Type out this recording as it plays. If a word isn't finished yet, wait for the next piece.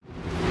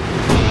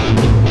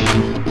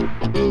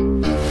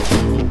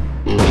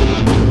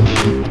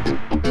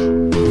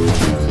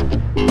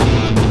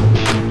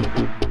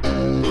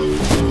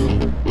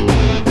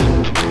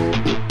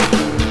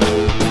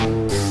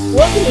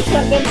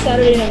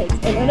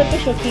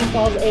unofficial King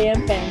Falls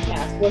AM fan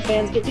cast, where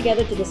fans get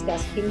together to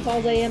discuss King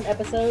Falls AM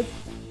episodes,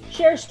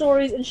 share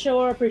stories, and show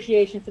our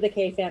appreciation for the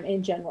K-Fam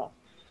in general.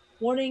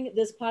 Warning,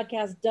 this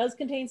podcast does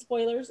contain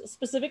spoilers,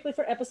 specifically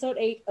for Episode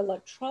 8,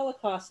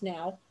 Electrolocost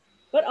Now,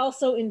 but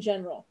also in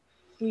general.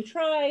 We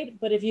tried,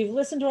 but if you've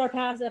listened to our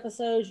past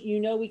episodes,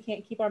 you know we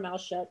can't keep our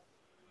mouths shut.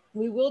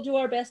 We will do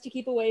our best to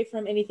keep away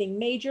from anything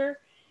major.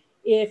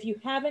 If you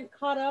haven't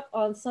caught up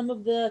on some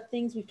of the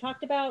things we've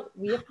talked about,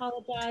 we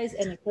apologize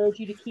and encourage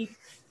you to keep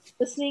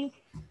listening.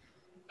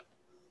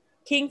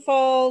 King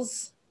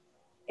Falls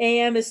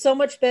AM is so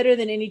much better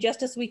than any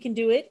justice we can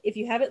do it. If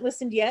you haven't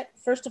listened yet,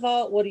 first of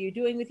all, what are you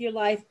doing with your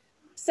life?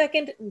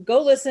 Second,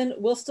 go listen.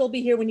 We'll still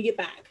be here when you get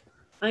back.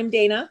 I'm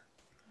Dana.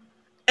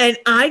 And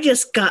I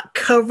just got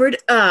covered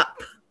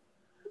up.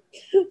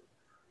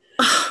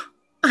 Oh,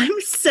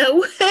 I'm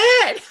so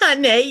hot,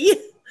 honey.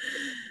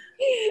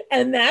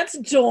 And that's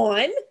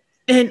Dawn.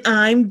 And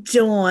I'm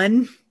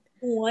Dawn.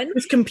 One.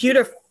 This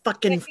computer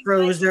fucking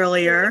froze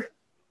earlier.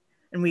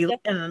 And we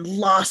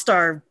lost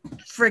our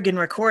friggin'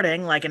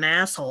 recording like an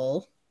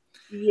asshole.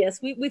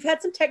 Yes, we've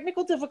had some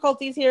technical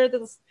difficulties here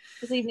this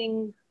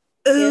evening.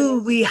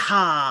 Ooh, we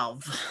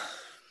have.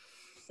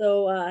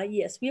 So,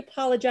 yes, we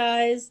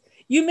apologize.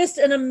 You missed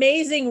an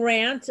amazing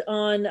rant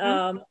on,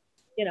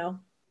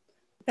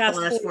 past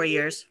the last 4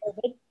 years.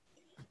 COVID.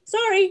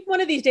 Sorry,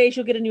 one of these days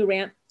you'll get a new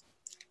rant.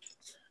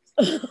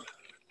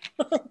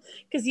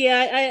 Because,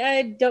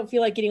 I don't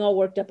feel like getting all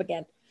worked up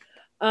again.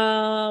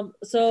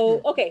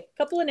 Okay,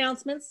 couple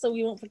announcements so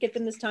we won't forget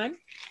them this time.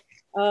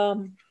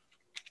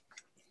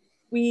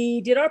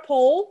 We did our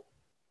poll,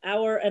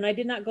 and I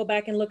did not go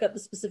back and look up the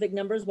specific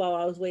numbers while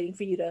I was waiting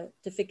for you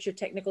to fix your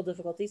technical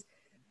difficulties.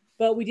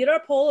 But we did our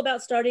poll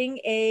about starting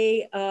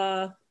a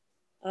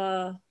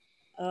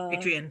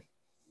Patreon.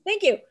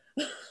 Thank you.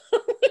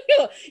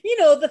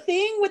 The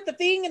thing with the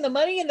thing and the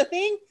money and the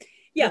thing.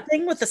 Yeah. The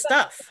thing with the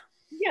stuff.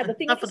 Yeah, the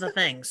thing with the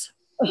things.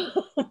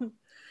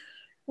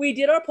 We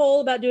did our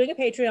poll about doing a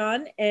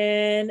Patreon,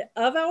 and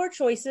of our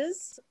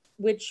choices,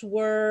 which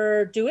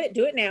were do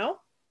it now,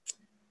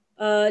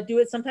 do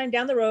it sometime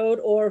down the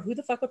road, or who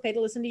the fuck would pay to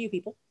listen to you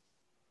people.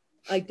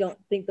 I don't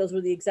think those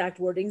were the exact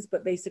wordings,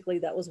 but basically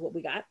that was what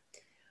we got.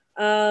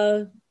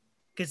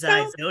 Because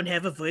I don't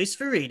have a voice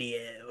for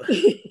radio.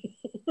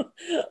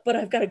 But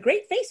I've got a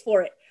great face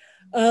for it.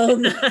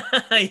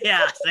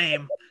 Yeah,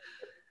 same.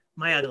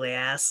 My ugly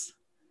ass.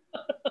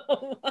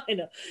 I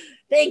know.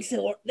 Thanks,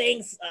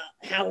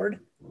 Howard.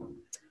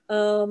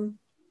 About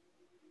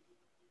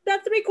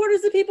 3/4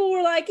 of the people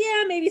were like,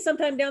 yeah, maybe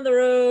sometime down the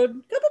road.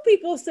 A couple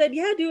people said,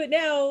 yeah, do it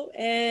now.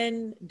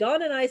 And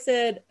Dawn and I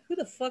said, who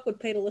the fuck would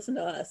pay to listen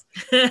to us?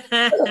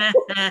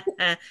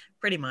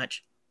 Pretty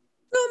much.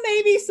 So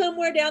maybe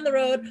somewhere down the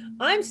road.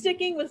 I'm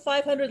sticking with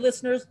 500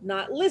 listeners,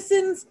 not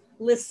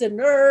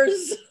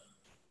listeners.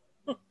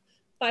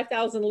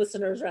 5,000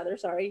 listeners, rather.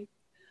 Sorry.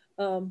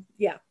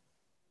 Yeah.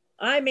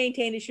 I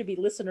maintain it should be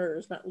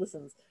listeners, not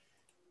listens.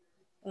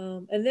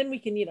 And then we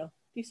can, do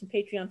some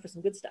Patreon for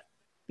some good stuff.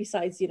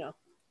 Besides,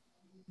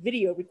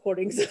 video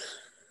recordings.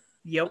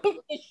 Yep. Of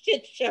this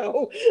shit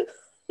show.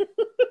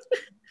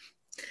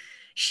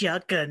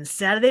 Shotgun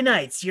Saturday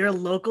Nights, your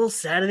local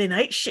Saturday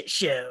night shit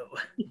show.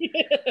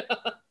 Yeah.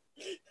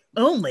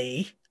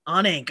 Only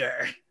on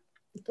Anchor.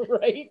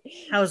 Right?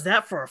 How's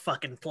that for a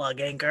fucking plug,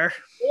 Anchor?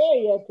 There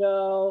you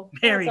go.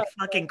 Merry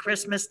fucking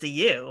Christmas to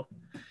you.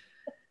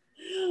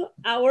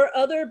 Our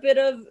other bit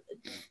of,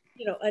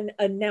 an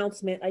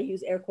announcement, I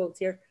use air quotes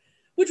here,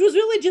 which was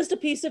really just a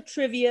piece of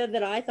trivia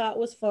that I thought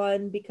was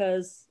fun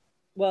because,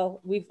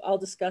 well, we've all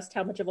discussed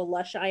how much of a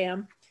lush I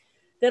am.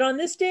 That on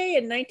this day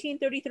in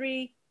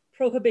 1933,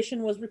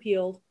 prohibition was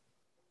repealed.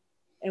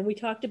 And we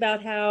talked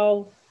about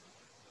how,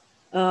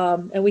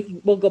 and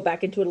we'll go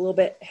back into it a little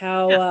bit,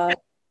 how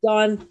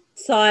Dawn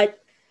thought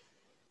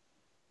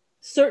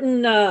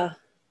certain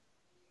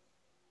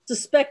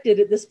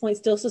suspected, at this point,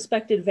 still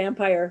suspected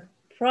vampire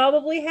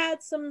probably had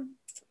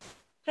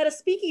a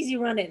speakeasy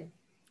run-in.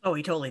 Oh,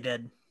 he totally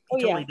did.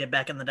 He totally did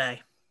back in the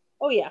day.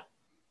 Oh, yeah.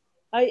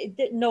 I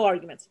did no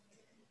arguments.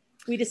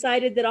 We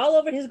decided that all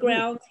over his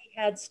grounds, he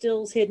had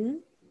stills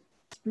hidden,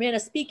 ran a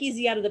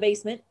speakeasy out of the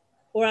basement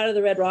or out of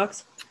the Red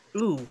Rocks.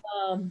 Ooh.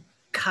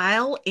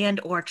 Kyle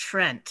and or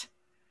Trent.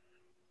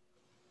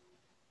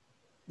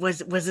 Was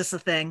this a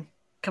thing?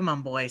 Come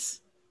on,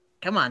 boys.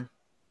 Come on.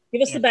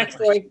 Give us the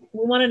backstory.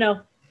 We want to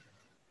know.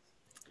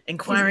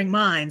 Inquiring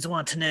minds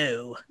want to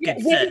know. Yeah,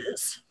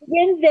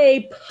 when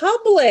they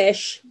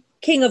publish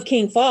King of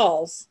King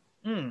Falls,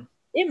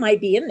 it might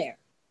be in there.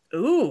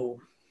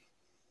 Ooh.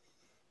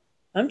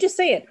 I'm just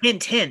saying.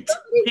 Hint, hint.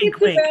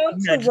 Wink, wink,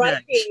 nudge,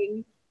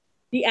 writing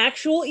the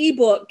actual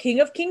ebook, King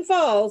of King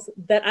Falls,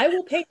 that I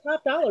will pay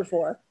top dollar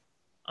for.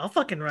 I'll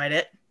fucking write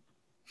it.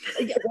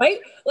 Right?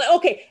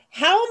 Okay,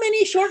 how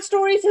many short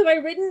stories have I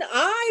written?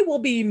 I will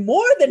be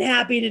more than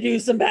happy to do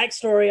some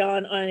backstory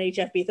on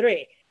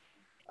HFB3.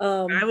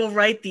 I will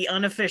write the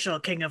unofficial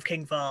King of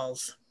King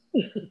Falls.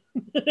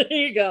 There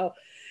you go.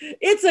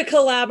 It's a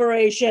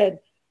collaboration.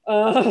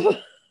 And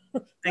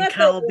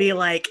Kyle will be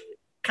like,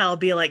 Kyle will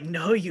be like,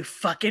 no, you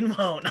fucking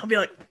won't. I'll be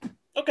like,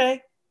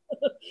 okay.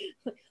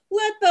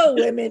 Let the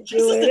women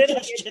do it. It'll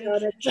get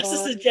done, it's Just a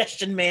fine.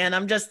 suggestion, man.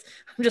 I'm just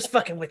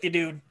fucking with you,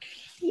 dude.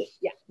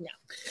 Yeah, no.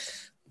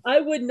 I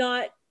would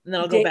not. And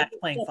then I'll go back to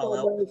playing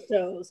Fallout. Those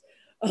shows.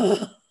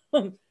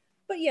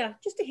 But yeah,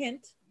 just a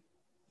hint.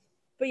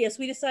 But yes,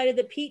 we decided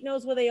that Pete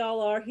knows where they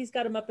all are. He's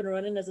got them up and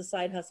running as a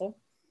side hustle.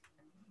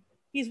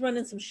 He's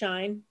running some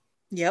shine.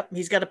 Yep,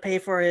 he's got to pay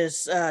for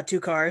his 2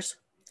 cars.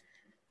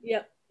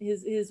 Yep,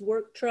 his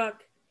work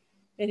truck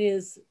and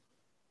his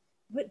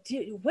what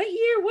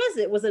year was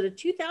it? Was it a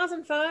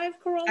 2005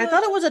 Corolla? I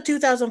thought it was a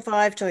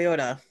 2005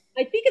 Toyota.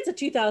 I think it's a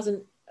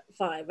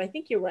 2005. I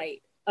think you're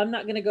right. I'm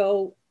not going to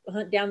go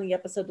hunt down the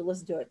episode to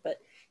listen to it, but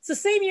it's the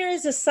same year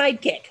as his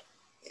sidekick.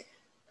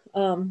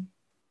 And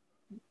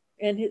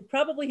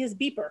probably his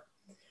beeper.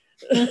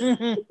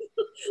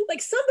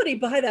 Like, somebody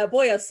buy that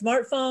boy a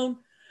smartphone.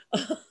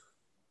 Put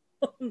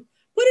him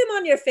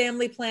on your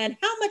family plan.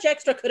 How much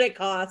extra could it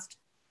cost?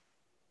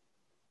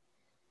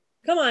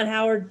 Come on,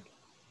 Howard.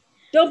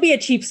 Don't be a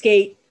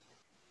cheapskate.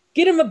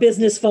 Get him a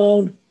business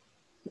phone.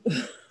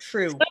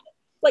 True.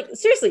 Like,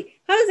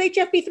 seriously, how does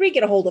HFP3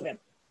 get a hold of him?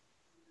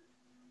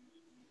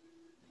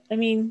 I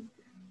mean,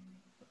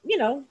 you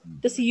know,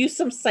 does he use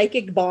some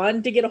psychic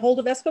bond to get a hold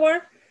of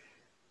Escobar?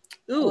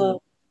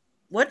 Ooh.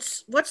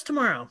 What's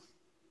tomorrow?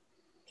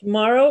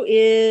 Tomorrow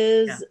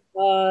is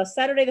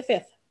Saturday the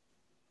 5th.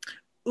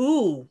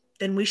 Ooh,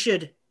 then we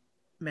should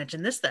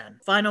mention this then.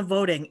 Final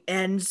voting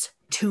ends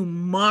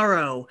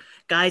tomorrow.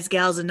 Guys,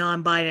 gals, and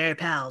non-binary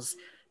pals.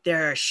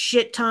 There are a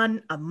shit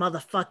ton of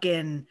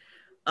motherfucking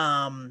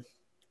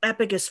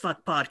epic as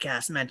fuck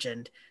podcasts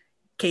mentioned.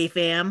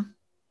 K-Fam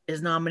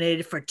is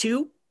nominated for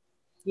 2.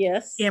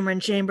 Yes. Cameron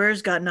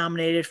Chambers got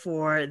nominated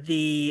for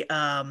the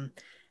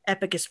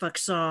epic as fuck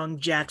song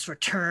Jack's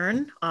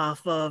Return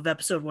off of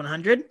episode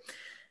 100.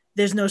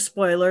 There's no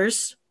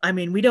spoilers. I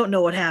mean, we don't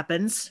know what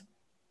happens.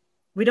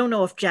 We don't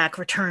know if Jack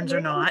returns or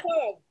not.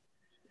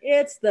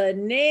 It's the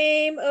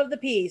name of the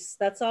piece.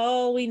 That's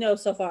all we know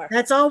so far.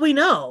 That's all we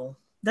know.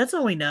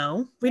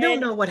 We don't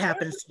know what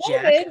happens to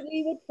Jack.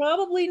 We would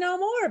probably know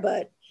more,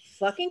 but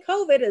fucking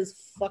COVID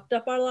has fucked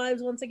up our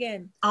lives once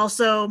again.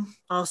 Also,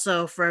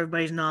 for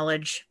everybody's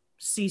knowledge,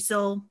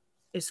 Cecil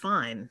is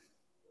fine.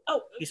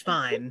 Oh, he's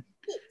fine.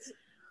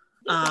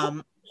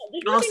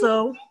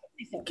 Also,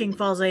 King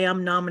Falls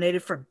AM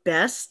nominated for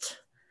best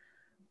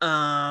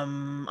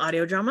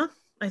audio drama.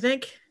 I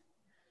think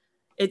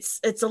it's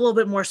a little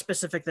bit more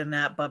specific than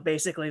that, but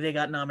basically they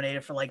got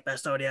nominated for like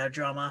best audio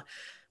drama.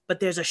 But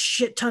there's a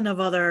shit ton of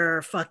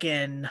other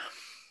fucking,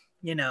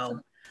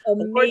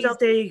 awards out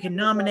there you can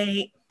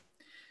nominate.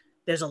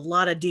 There's a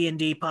lot of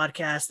D&D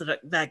podcasts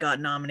that got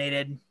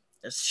nominated.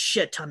 There's a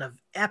shit ton of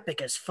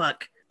epic as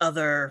fuck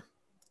other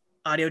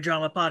audio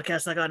drama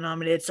podcasts that got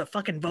nominated. So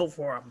fucking vote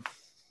for them.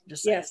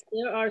 Yes,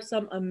 there are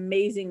some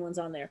amazing ones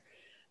on there.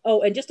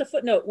 Oh, and just a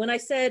footnote. When I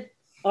said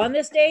on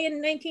this day in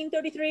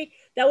 1933,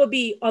 that would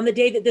be on the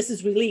day that this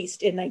is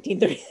released in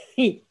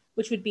 1933,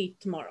 which would be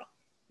tomorrow.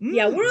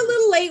 Yeah, we're a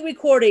little late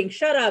recording.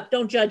 Shut up.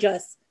 Don't judge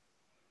us.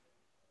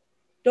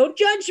 Don't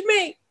judge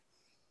me.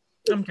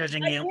 I'm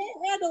judging you. I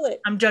can't handle it.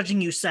 I'm judging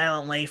you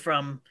silently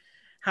from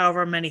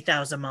however many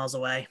thousand miles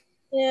away.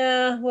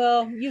 Yeah,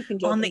 well, you can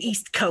judge on me. The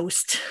East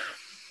Coast.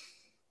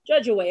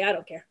 Judge away. I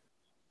don't care.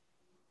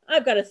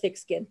 I've got a thick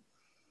skin.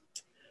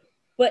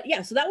 But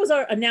yeah, so that was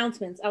our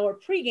announcements, our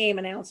pregame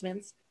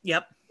announcements.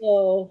 Yep.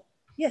 So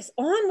yes,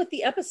 on with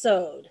the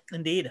episode.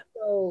 Indeed.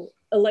 So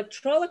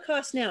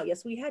Electrolocost now.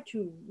 Yes, we had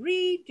to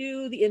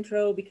redo the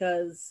intro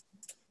because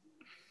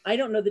I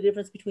don't know the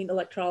difference between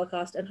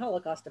Electrolocost and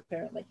Holocaust,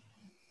 apparently.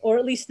 Or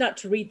at least not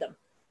to read them.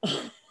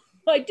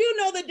 I do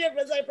know the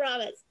difference, I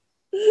promise.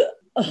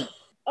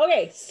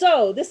 Okay,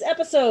 so this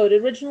episode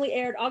originally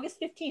aired August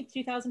 15th,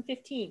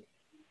 2015.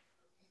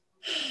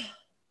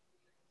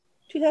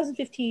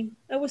 2015.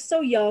 I was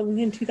so young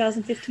in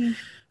 2015.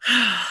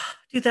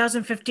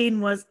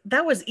 2015 was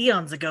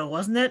eons ago,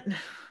 wasn't it?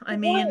 I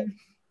mean,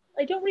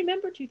 I don't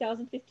remember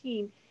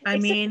 2015. I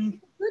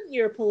mean, good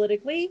year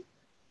politically.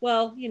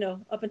 Well,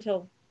 up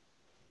until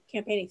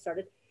campaigning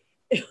started.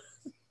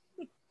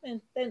 And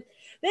then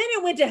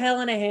it went to hell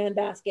in a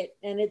handbasket,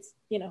 and it's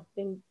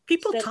been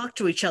people talk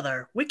to each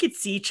other. We could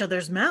see each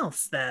other's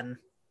mouths then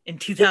in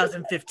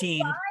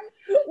 2015.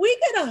 We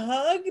could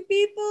hug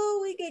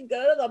people. We could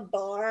go to the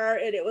bar,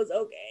 and it was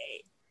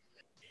okay.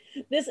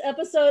 This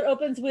episode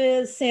opens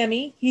with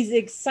Sammy. He's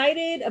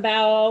excited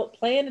about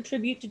playing a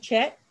tribute to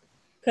Chet,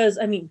 because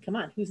I mean, come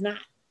on, who's not?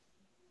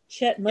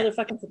 Chet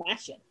motherfucking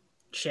Sebastian.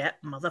 Chet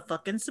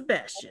motherfucking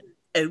Sebastian.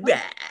 All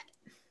right.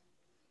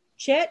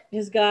 Chet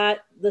has got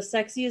the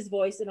sexiest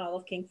voice in all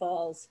of King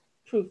Falls.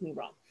 Prove me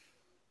wrong.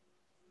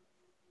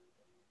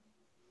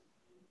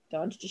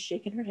 Dawn's just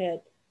shaking her head.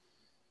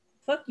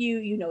 Fuck you,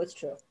 you know it's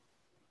true.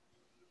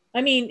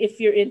 I mean, if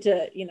you're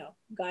into,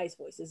 guys'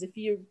 voices. If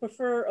you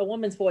prefer a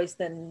woman's voice,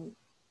 then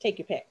take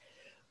your pick.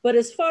 But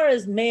as far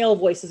as male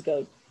voices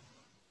go,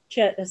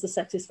 Chet has the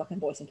sexiest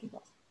fucking voice in King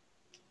Falls.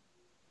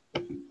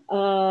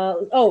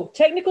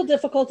 Technical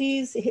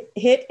difficulties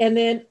hit, and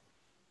then,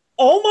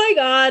 oh my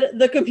God,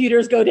 the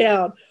computers go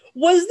down.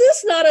 Was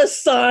this not a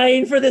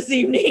sign for this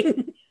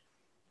evening?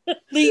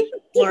 Bleep,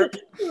 blurp.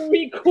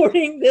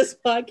 Recording this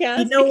podcast.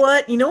 You know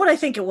what? You know what I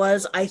think it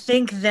was? I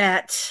think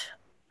that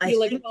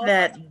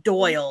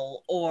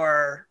Doyle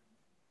or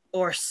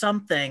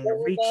something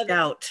reached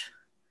out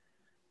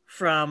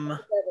from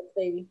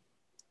baby.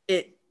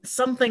 it.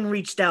 Something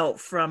reached out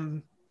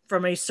from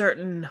a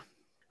certain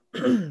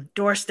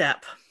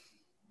doorstep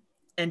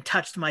and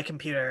touched my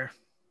computer.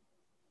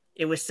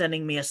 It was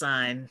sending me a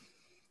sign.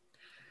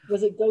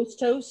 Was it Ghost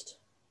Toast?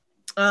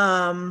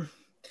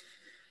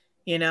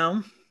 You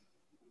know,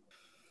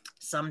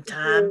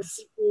 sometimes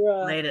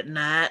late at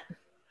night,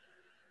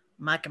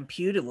 my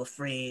computer will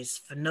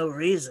freeze for no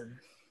reason.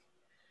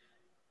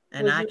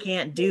 And I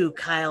can't do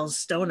Kyle's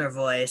stoner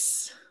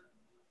voice.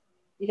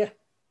 Yeah.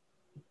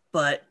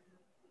 But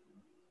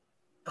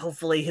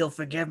hopefully he'll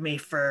forgive me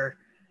for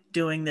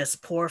doing this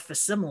poor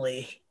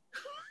facsimile.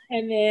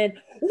 And then,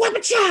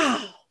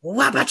 whap-a-chow!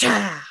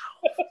 Whap-a-chow!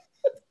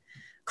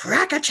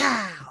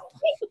 Crack-a-chow!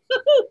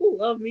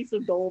 Love me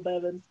some Dole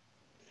Bevins.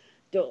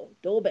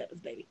 Dole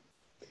Bevins, baby.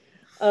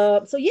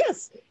 So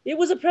yes, it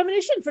was a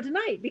premonition for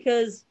tonight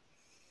because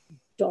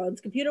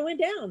Dawn's computer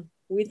went down.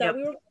 We thought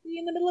we were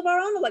in the middle of our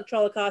own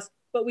electrolysis,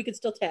 but we could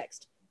still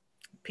text.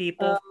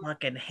 People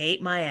fucking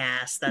hate my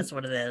ass. That's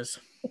what it is.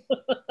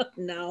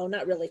 No,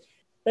 not really.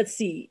 Let's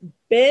see.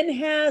 Ben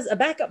has a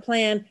backup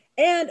plan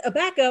and a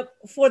backup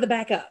for the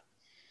backup.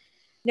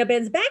 Now,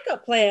 Ben's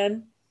backup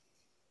plan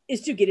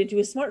is to get into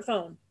his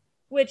smartphone,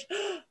 which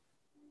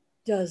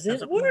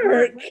doesn't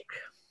work.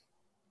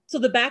 So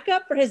the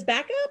backup for his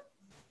backup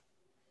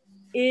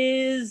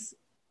is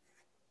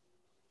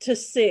to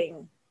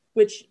sing,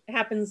 which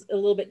happens a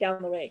little bit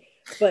down the way,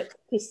 but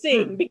to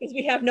sing because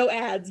we have no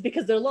ads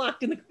because they're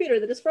locked in the computer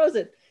that is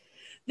frozen.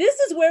 This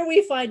is where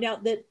we find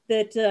out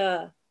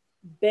that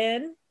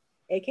Ben,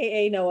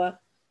 aka Noah,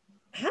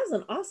 has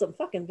an awesome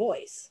fucking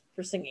voice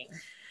for singing.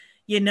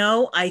 You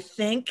know, I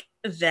think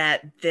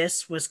that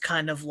this was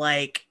kind of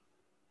like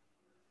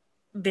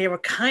they were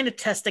kind of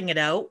testing it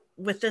out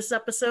with this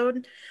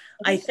episode.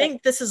 I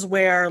think this is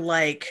where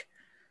like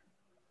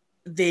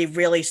they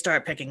really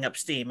start picking up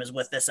steam is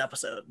with this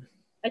episode.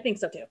 I think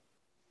so too.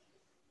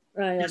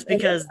 Just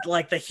because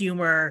like the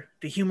humor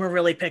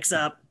really picks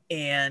up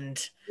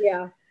and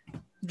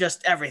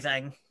just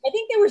everything. I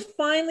think they were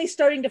finally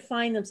starting to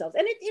find themselves,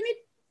 and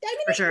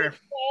for sure.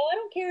 I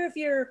don't care if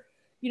you're,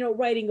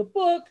 writing a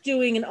book,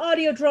 doing an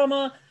audio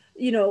drama,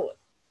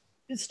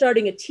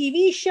 starting a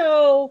TV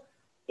show.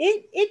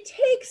 It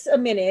takes a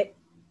minute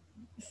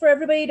for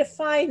everybody to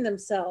find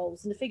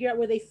themselves and to figure out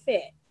where they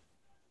fit.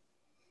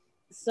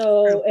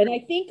 So, and I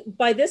think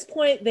by this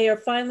point, they are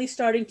finally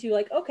starting to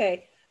like,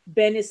 okay,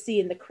 Ben is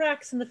seeing the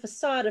cracks in the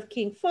facade of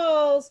King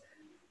Falls.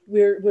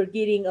 We're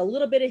getting a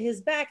little bit of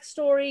his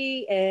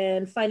backstory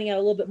and finding out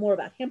a little bit more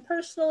about him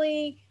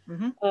personally.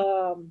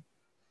 Mm-hmm.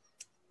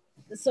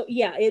 So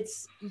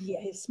his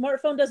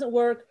smartphone doesn't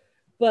work,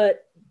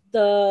 but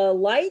the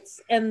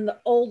lights and the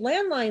old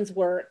landlines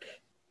work.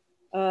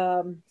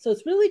 So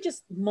it's really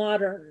just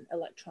modern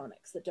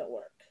electronics that don't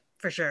work.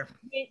 For sure.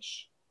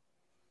 Which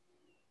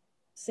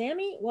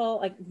Sammy,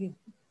 well,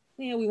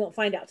 we won't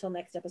find out till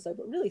next episode,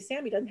 but really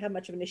Sammy doesn't have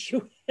much of an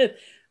issue with.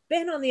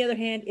 Ben, on the other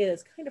hand,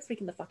 is kind of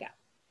freaking the fuck out.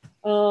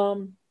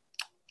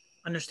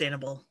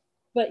 Understandable.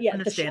 But yeah,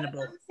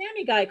 understandable. The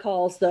Sammy guy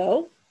calls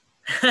though.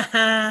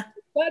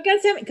 Shotgun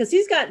Sammy, because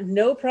he's got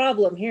no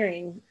problem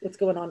hearing what's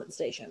going on at the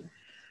station.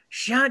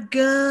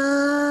 Shotgun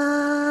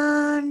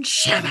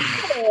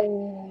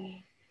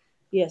Sammy.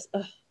 Yes.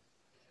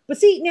 But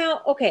see,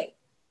 now, okay.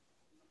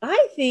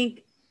 I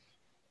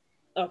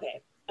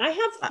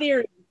have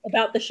theories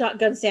about the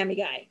Shotgun Sammy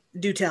guy.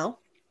 Do tell.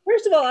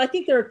 First of all, I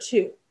think there are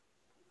two.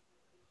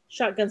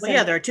 Shotgun Sammy.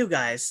 Yeah, there are two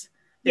guys.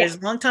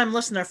 There's long-time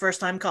listener,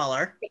 first-time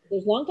caller.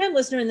 There's long-time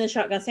listener and then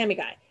Shotgun Sammy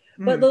guy.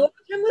 But the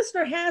long-time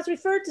listener has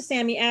referred to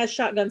Sammy as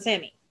Shotgun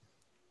Sammy.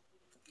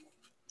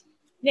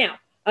 Now,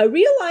 I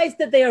realize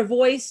that they are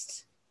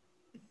voiced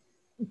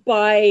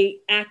by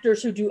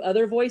actors who do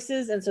other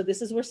voices, and so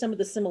this is where some of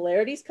the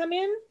similarities come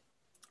in.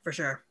 For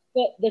sure.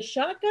 But the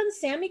Shotgun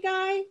Sammy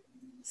guy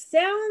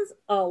sounds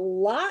a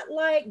lot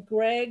like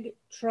Greg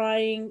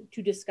trying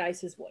to disguise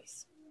his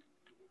voice.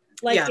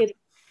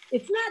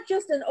 It's not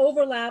just an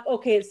overlap.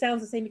 Okay, it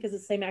sounds the same because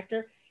it's the same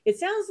actor. It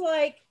sounds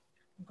like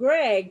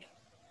Greg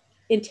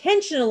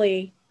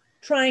intentionally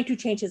trying to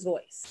change his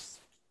voice.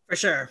 For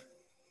sure.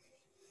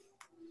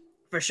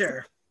 For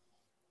sure.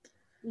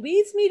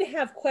 Leads me to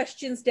have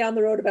questions down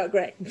the road about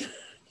Greg,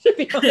 to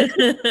be honest.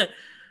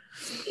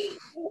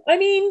 I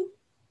mean,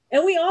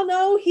 and we all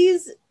know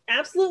he's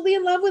absolutely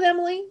in love with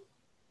Emily,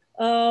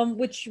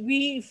 which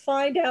we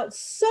find out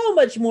so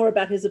much more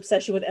about his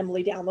obsession with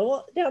Emily down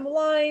the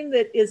line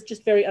that is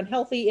just very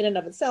unhealthy in and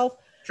of itself.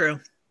 True.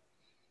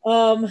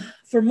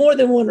 For more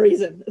than one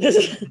reason.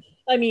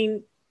 I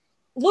mean,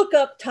 look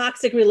up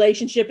toxic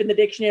relationship in the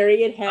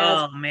dictionary. It has.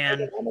 Oh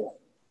man.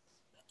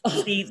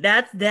 See,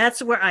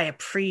 that's where I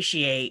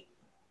appreciate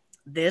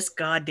this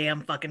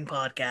goddamn fucking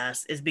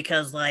podcast is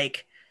because,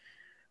 like,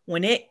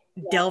 when it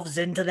delves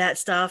into that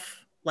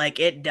stuff, like,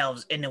 it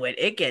delves into it,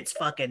 it gets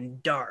fucking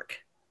dark.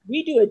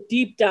 We do a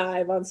deep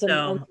dive on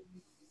some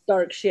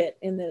dark shit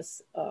in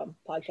this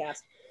podcast,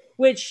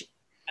 which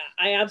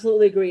I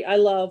absolutely agree. I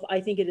love. I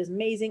think it is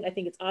amazing. I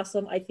think it's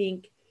awesome. I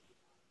think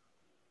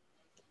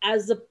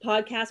as the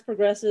podcast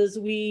progresses,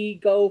 we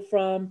go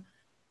from,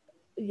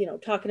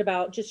 talking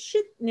about just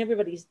shit in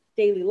everybody's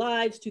daily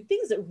lives to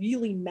things that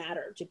really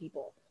matter to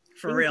people.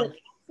 For things real. That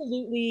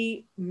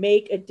absolutely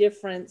make a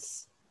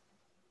difference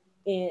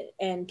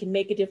and can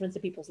make a difference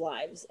in people's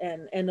lives.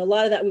 And a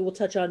lot of that we will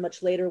touch on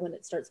much later when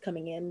it starts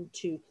coming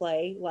into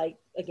play. Like,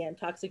 again,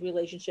 toxic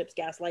relationships,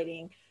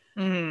 gaslighting,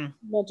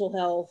 mental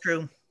health.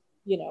 True.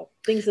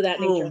 Things of that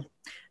nature.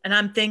 And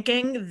I'm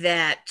thinking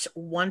that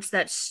once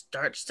that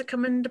starts to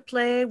come into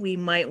play, we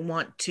might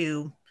want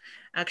to,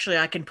 actually,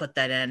 I can put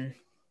that in.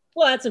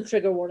 We'll add some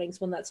trigger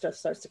warnings when that stuff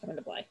starts to come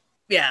into play.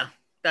 Yeah,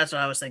 that's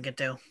what I was thinking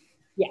too.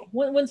 Yeah,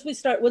 once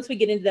we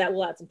get into that,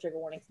 we'll add some trigger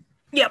warnings.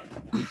 Yep.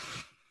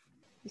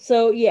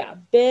 So yeah,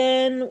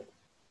 Ben.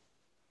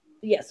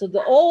 Yeah, so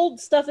the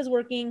old stuff is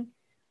working.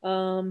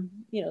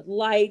 The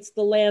lights,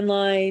 the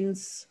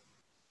landlines,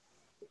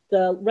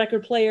 the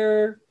record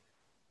player.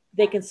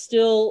 They can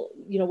still,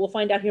 we'll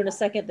find out here in a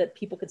second that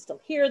people can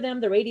still hear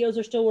them. The radios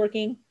are still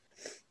working.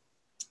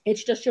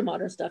 It's just your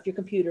modern stuff, your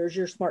computers,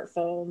 your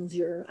smartphones,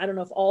 I don't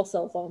know if all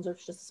cell phones or if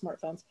it's just the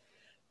smartphones.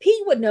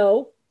 Pete would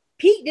know.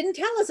 Pete didn't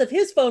tell us if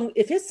his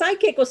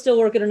sidekick was still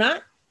working or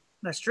not.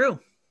 That's true.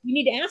 You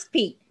need to ask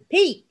Pete.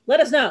 Pete, let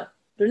us know.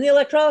 During the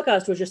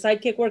Electrolicast, was your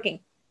sidekick working?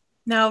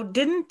 Now,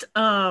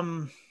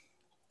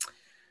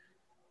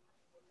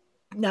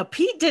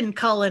 Pete didn't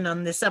call in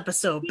on this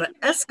episode, but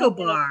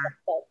Escobar.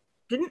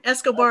 Didn't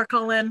Escobar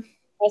call in?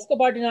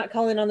 Escobar did not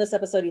call in on this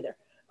episode either.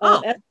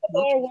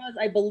 Escobar was,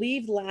 I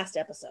believe, last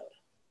episode.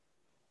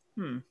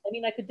 I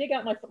mean, I could dig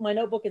out my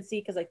notebook and see,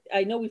 because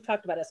I know we've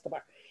talked about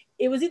Escobar.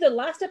 It was either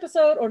last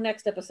episode or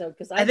next episode.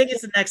 Because I think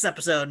it's the next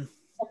episode.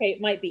 Okay, it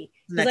might be.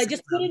 Because I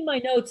just put in my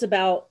notes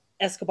about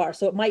Escobar,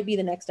 so it might be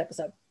the next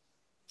episode.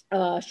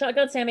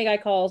 Shotgun Sammy guy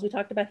calls. We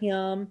talked about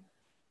him.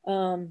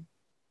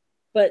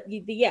 But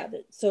yeah,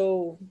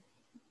 so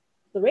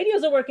the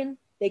radios are working.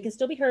 They can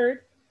still be heard.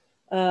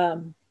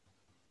 And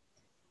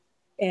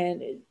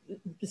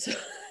so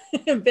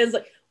Ben's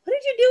like, what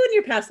did you do in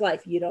your past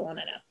life? You don't want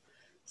to know.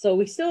 So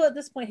we still at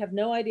this point have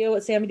no idea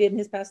what Sammy did in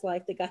his past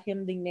life that got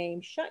him the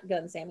name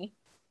Shotgun Sammy.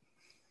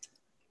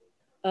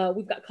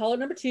 We've got caller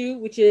number 2,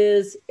 which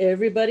is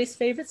everybody's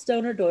favorite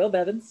stoner, Doyle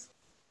Bevins.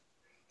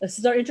 This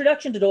is our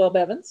introduction to Doyle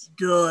Bevins.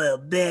 Doyle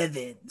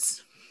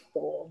Bevins.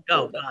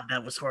 God,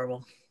 that was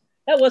horrible.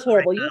 That was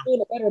horrible. You were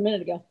doing it better a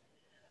minute ago.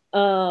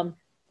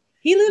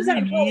 He lives out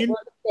in Hollywood,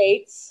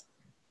 States.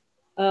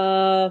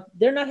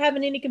 They're not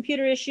having any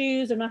computer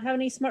issues. They're not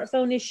having any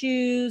smartphone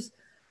issues.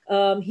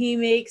 He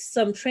makes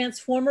some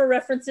Transformer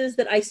references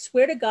that I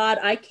swear to God,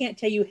 I can't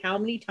tell you how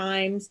many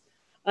times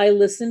I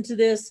listened to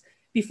this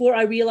before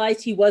I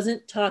realized he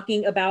wasn't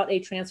talking about a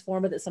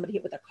Transformer that somebody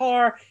hit with a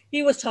car.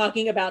 He was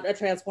talking about a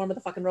Transformer,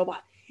 the fucking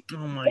robot. Oh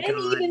my God. He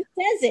even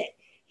says it.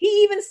 He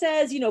even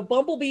says,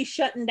 Bumblebee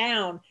shutting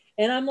down.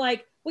 And I'm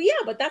like, well, yeah,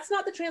 but that's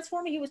not the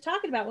Transformer he was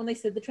talking about when they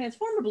said the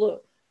Transformer blew.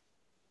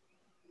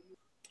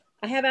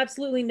 I have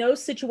absolutely no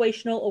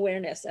situational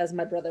awareness, as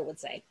my brother would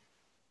say.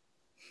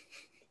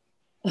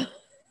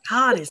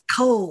 Hot is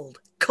cold.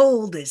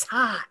 Cold is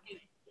hot.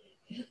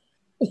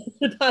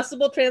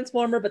 Possible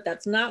Transformer, but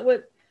that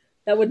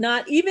would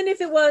not, even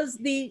if it was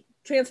the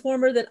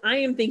Transformer that I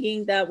am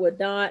thinking, that would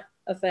not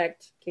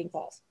affect King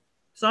Falls.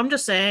 So I'm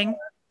just saying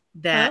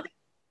that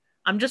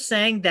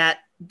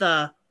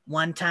the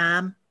one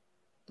time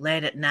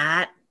late at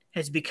night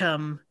has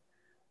become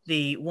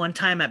the one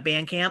time at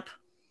band camp.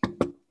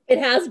 It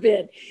has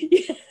been.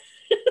 Yes.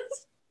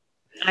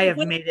 I have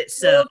made it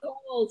so.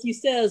 He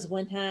says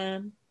one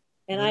time,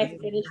 and I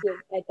finished it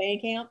at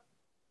band camp.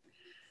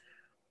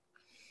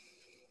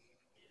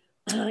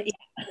 Yeah.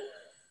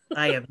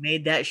 I have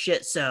made that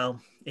shit so.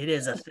 It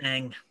is a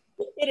thing.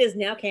 It is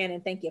now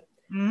canon. Thank you.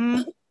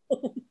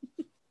 Mm-hmm.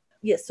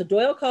 Yes, so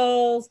Doyle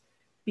calls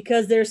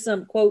because there's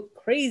some, quote,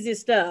 crazy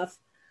stuff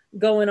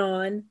going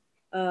on.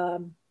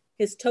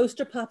 His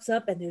toaster pops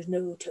up and there's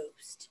no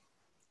toast.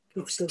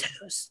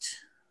 Toast.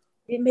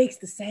 It makes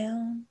the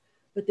sound,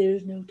 but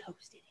there's no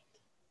toast in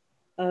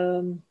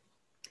it.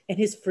 And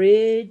his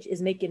fridge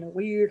is making a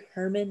weird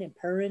Herman and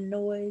purring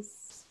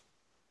noise.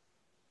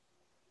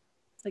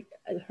 Like,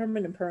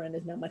 Herman and purring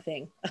is not my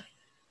thing.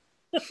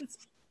 I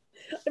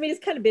mean,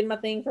 it's kind of been my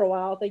thing for a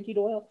while. Thank you,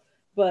 Doyle.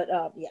 But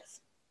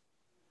yes.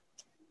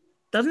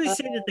 Doesn't he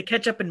say that the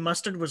ketchup and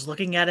mustard was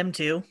looking at him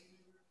too?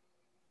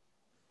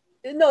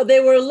 No, they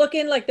were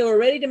looking like they were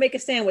ready to make a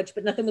sandwich,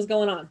 but nothing was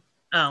going on.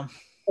 Oh.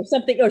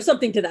 Or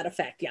something to that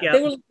effect. Yeah. Yep.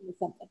 They were looking at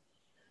something.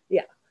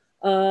 Yeah.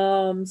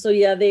 So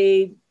yeah,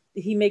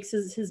 he makes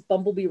his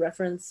Bumblebee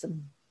reference,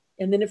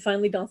 and then it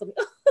finally dawns on me.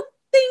 Oh,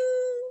 ding!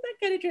 That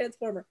kind of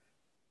Transformer.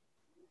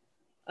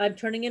 I'm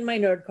turning in my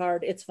nerd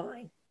card. It's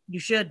fine. You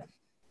should.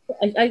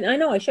 I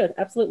know I should.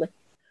 Absolutely.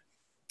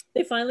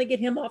 They finally get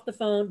him off the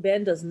phone.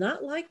 Ben does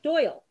not like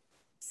Doyle.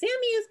 Sammy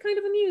is kind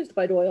of amused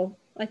by Doyle.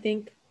 I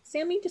think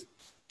Sammy just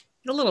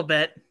A little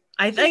bit.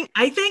 I think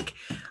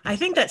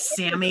that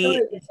Sammy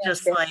is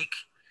just like,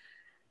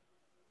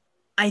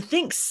 I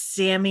think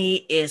Sammy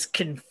is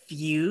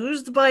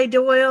confused by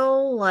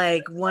Doyle,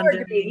 like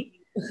wondering,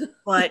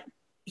 but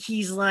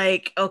he's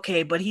like,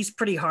 okay, but he's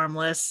pretty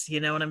harmless. You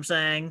know what I'm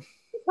saying?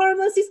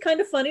 harmless. He's kind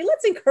of funny.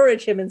 Let's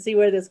encourage him and see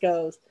where this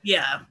goes.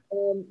 Yeah.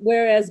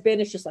 Whereas Ben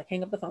is just like,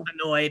 hang up the phone.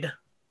 Annoyed.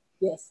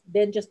 Yes,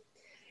 Ben just,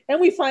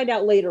 and we find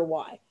out later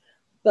why.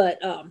 But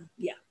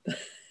yeah,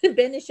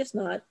 Ben is just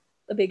not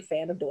a big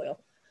fan of Doyle.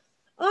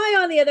 I,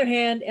 on the other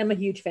hand, am a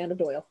huge fan of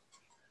Doyle.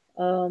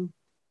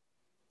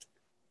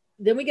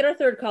 Then we get our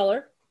third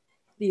caller,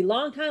 the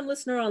longtime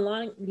listener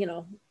online,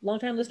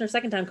 longtime listener,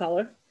 second time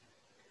caller,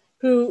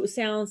 who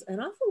sounds an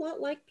awful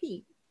lot like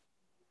Pete.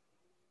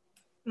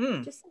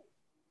 Just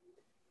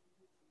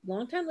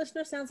longtime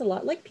listener sounds a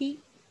lot like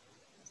Pete.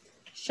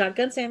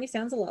 Shotgun Sammy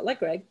sounds a lot like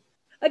Greg.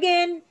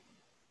 Again,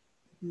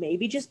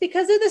 maybe just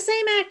because they're the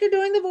same actor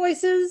doing the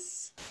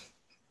voices.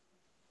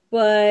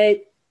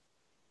 But,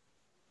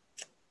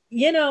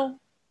 I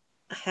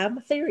have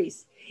my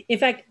theories. In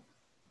fact,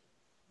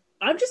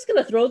 I'm just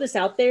going to throw this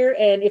out there.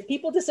 And if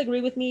people disagree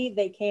with me,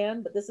 they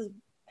can. But this is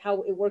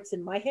how it works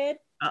in my head.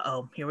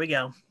 Uh-oh, here we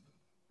go.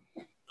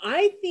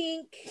 I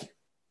think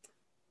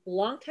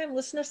longtime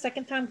listener,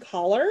 second time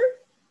caller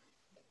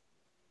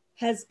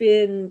has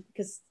been,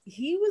 because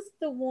he was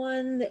the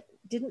one that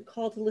didn't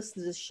call to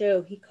listen to the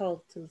show. He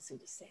called to listen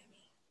to Sammy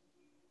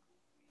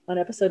on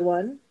episode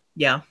 1.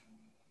 Yeah.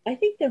 I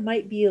think there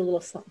might be a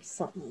little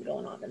something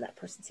going on in that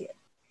person's head.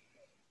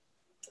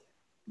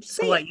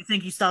 So what, you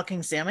think he's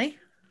stalking Sammy?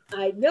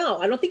 I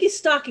don't think he's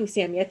stalking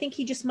Sammy. I think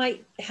he just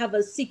might have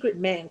a secret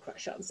man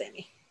crush on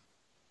Sammy.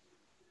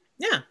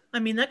 Yeah, I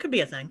mean, that could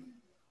be a thing.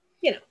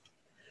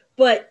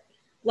 But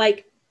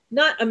like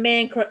not a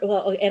man crush.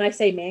 Well, and I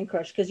say man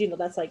crush because,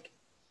 that's like,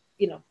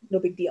 no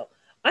big deal.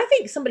 I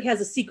think somebody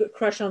has a secret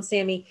crush on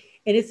Sammy,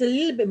 and it's a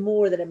little bit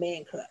more than a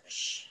man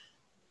crush.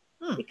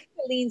 It kind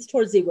of leans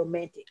towards the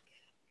romantic.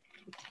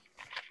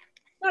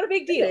 Not a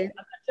big deal. I'm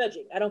not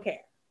judging. I don't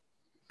care.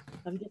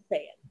 I'm just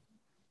saying.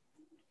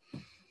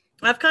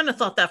 I've kind of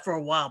thought that for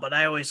a while, but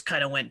I always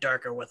kind of went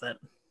darker with it.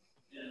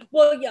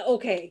 Well, yeah,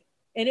 okay.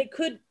 And it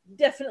could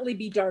definitely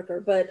be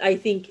darker, but I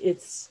think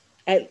it's,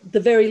 at the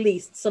very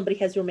least, somebody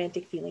has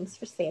romantic feelings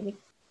for Sammy.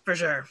 For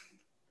sure.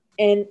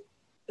 And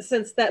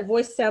since that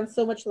voice sounds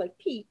so much like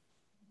Pete,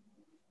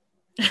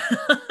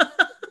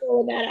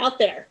 throwing that out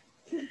there,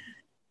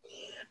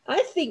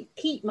 I think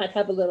Pete might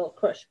have a little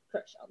crush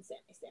on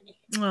Sammy.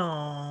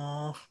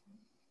 Aww.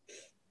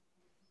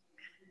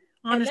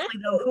 Honestly,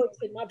 and that's what works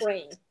in my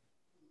brain.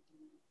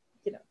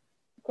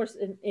 Of course,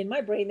 in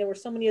my brain, there were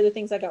so many other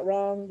things I got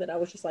wrong that I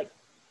was just like,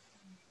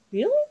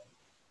 really?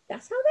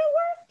 That's how that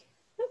worked?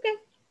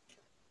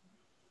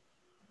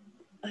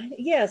 Okay.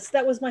 Yes,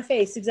 that was my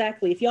face,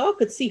 exactly. If y'all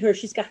could see her,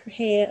 she's got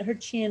her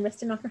chin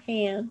resting on her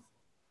hand,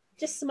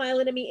 just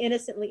smiling at me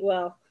innocently.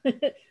 Well,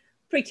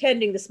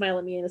 pretending to smile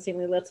at me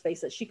innocently. Let's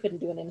face it, she couldn't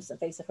do an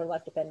innocent face if her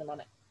life depended on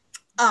it.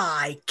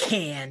 I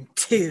can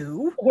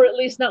too. Or at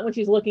least not when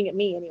she's looking at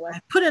me anyway.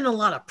 I put in a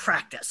lot of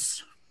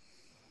practice.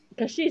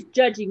 Because she's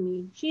judging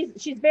me.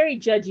 She's very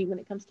judgy when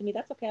it comes to me.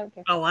 That's okay. I don't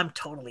care. Oh, I'm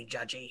totally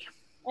judgy.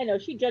 I know.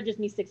 She judges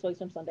me 6 ways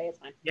from Sunday. It's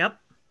fine. Yep.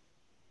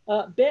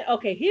 Ben,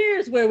 okay,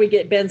 here's where we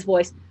get Ben's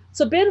voice.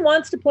 So Ben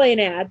wants to play an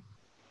ad,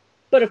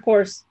 but of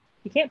course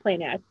he can't play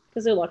an ad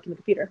because they're locked in the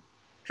computer.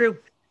 True.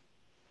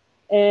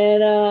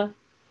 And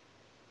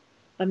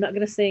I'm not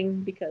going to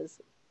sing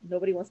because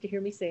nobody wants to hear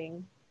me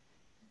sing.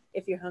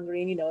 If you're hungry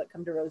and you know it,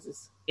 come to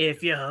Roses.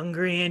 If you're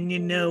hungry and you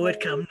know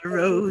it, come to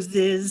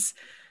Roses.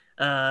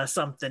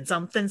 Something. I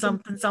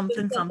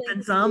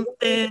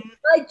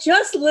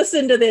just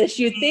listened to this.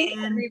 You think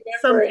I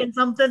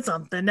remember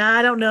something.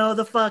 I don't know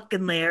the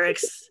fucking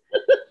lyrics.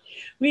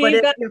 But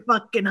if you're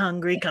fucking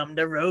hungry, come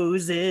to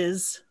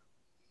Roses.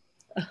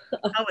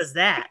 How was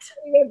that?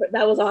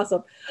 That was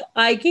awesome.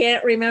 I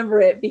can't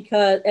remember it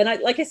because, and I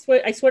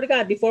swear to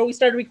God, before we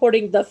started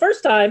recording the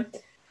first time,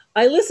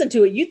 I listened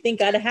to it. You'd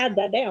think I'd have had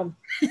that down.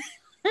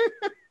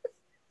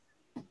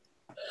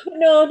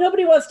 No,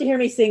 nobody wants to hear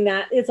me sing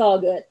that. It's all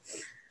good.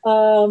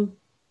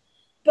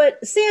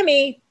 But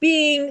Sammy,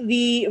 being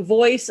the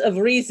voice of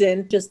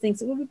reason, just thinks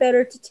it would be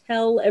better to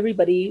tell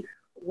everybody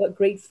what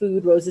great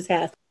food Roses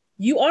has.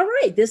 You are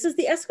right. This is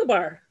the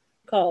Escobar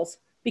calls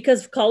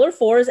because caller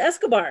 4 is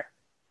Escobar.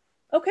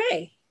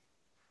 Okay.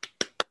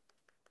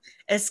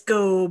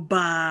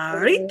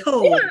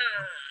 Escobarito. Yeah.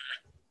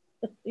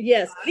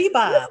 Yes.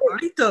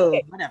 Barito.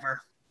 Okay.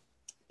 Whatever.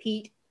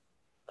 Pete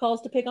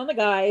calls to pick on the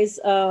guys.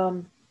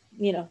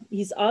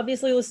 He's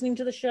obviously listening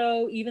to the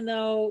show, even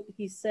though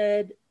he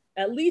said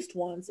at least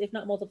once, if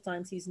not multiple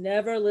times, he's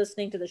never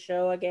listening to the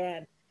show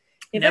again.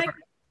 In fact,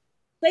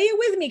 say it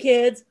with me,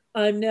 kids.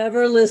 I'm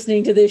never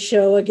listening to this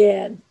show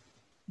again.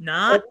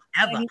 Not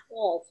ever.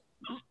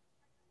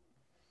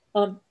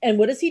 And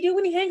what does he do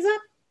when he hangs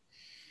up?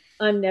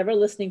 I'm never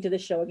listening to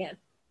this show again.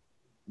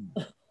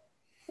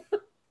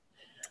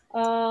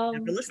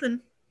 Never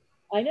listening.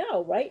 I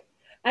know, right?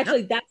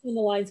 Actually, that's when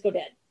the lines go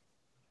dead.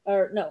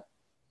 Or no,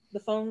 the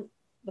phone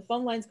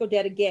lines go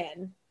dead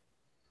again.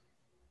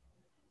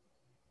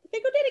 Did they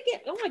go dead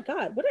again? Oh my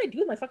god, what did I do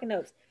with my fucking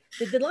notes?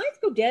 Did the lines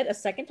go dead a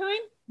second time?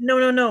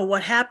 No.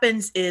 What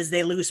happens is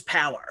they lose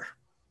power.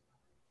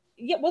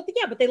 Yeah, well,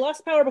 yeah, but they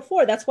lost power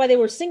before. That's why they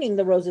were singing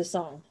the Roses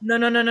song. No.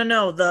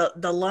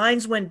 The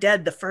lines went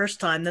dead the first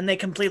time, then they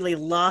completely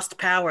lost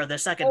power the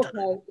second time.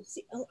 Okay.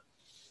 See,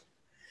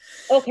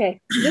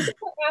 okay. This is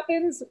what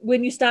happens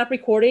when you stop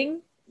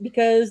recording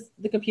because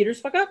the computers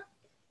fuck up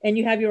and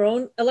you have your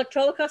own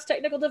Electrolicos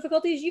technical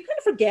difficulties. You kind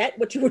of forget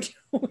what you were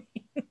doing.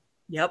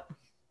 Yep.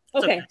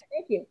 Okay.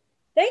 Thank you.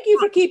 Thank you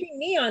for keeping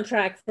me on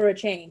track for a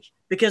change.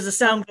 Because the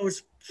sound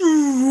goes.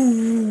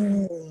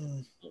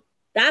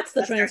 That's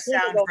the their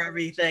sound transformer. for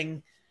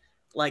everything,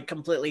 like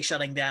completely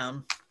shutting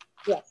down.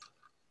 Yes.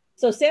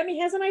 So Sammy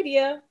has an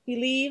idea. He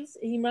leaves.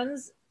 He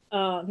runs.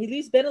 He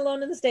leaves Ben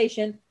alone in the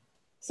station.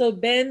 So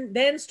Ben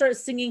then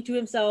starts singing to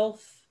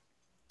himself.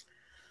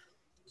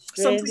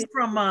 Something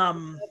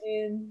from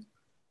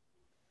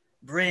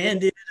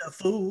Branded a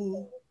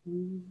Fool.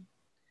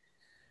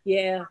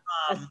 Yeah,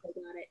 I still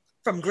got it.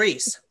 From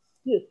Grease.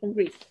 Yeah, from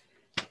Grease.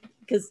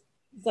 Because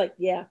it's like,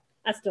 yeah,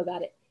 I still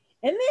got it.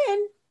 And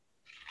then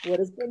what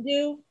does Ben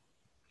do?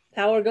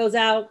 Power goes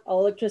out.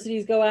 All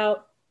electricities go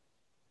out.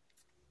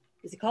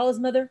 Does he call his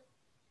mother?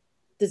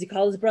 Does he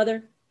call his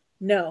brother?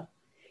 No.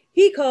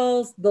 He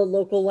calls the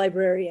local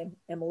librarian,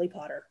 Emily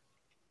Potter.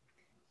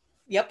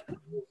 Yep.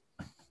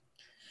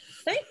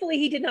 Thankfully,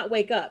 he did not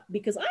wake up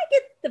because I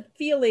get the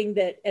feeling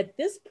that at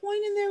this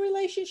point in their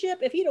relationship,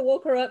 if he'd have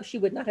woke her up, she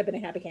would not have been a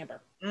happy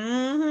camper.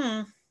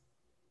 Mm-hmm.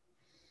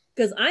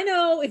 Because I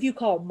know if you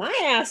call my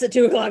ass at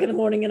 2 o'clock in the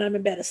morning and I'm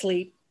in bed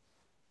asleep,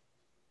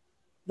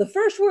 the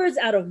first words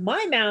out of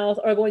my mouth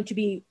are going to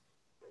be,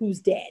 who's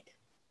dead?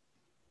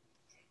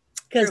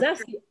 Because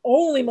that's the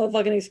only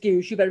motherfucking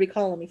excuse you better be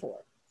calling me for.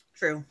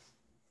 True.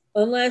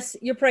 Unless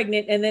you're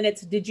pregnant and then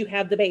it's, did you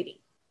have the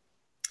baby?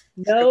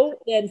 No,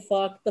 then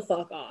fuck the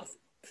fuck off.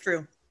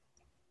 True.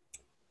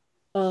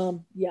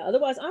 Yeah,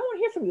 otherwise I don't want to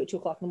hear from you at 2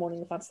 o'clock in the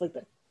morning if I'm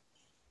sleeping.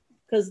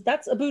 Because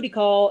that's a booty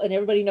call and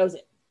everybody knows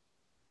it.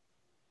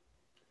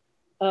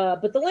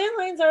 But the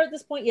landlines are at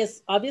this point,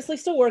 yes, obviously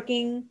still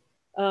working.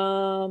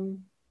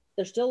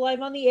 They're still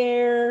live on the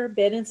air.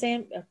 Ben and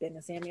Sammy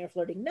are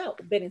flirting. No,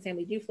 Ben and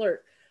Sammy do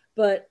flirt,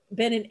 but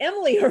Ben and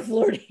Emily are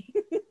flirting.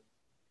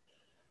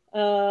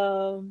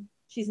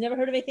 She's never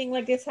heard of anything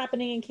like this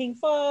happening in King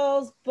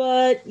Falls,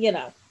 but you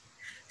know.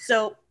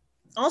 So,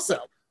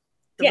 also,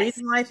 the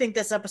reason why I think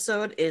this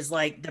episode is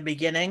like the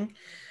beginning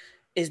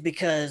is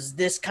because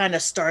this kind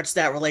of starts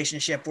that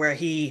relationship where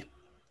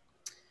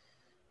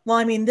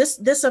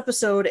this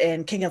episode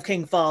in King of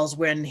King Falls,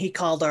 when he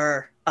called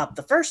her up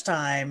the first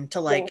time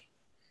to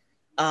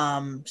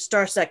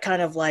starts that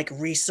kind of like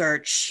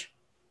research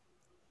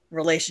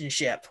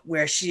relationship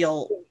where she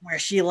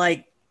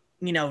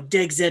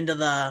digs into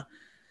the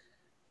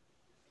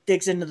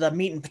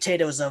meat and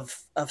potatoes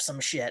of some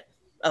shit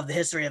of the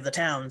history of the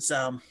town.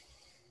 So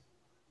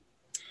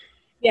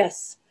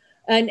yes,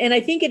 and I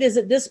think it is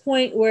at this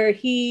point where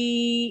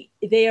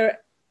they are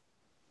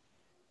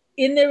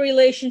in their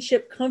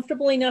relationship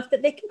comfortable enough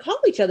that they can call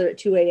each other at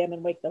 2 a.m.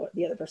 and wake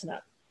the other person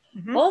up.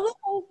 Mm-hmm.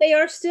 Although they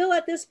are still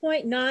at this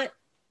point not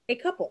a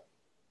couple.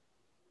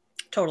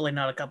 Totally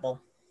not a couple.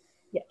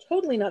 Yeah,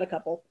 totally not a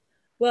couple.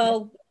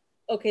 Well,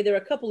 okay, they're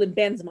a couple in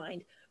Ben's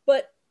mind,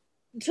 but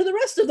to the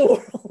rest of the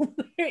world,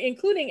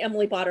 including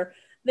Emily Potter,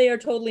 they are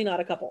totally not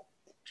a couple.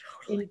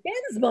 Totally. In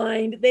Ben's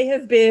mind, they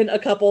have been a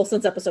couple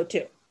since episode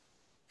 2.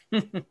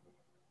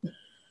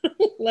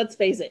 Let's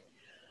face it.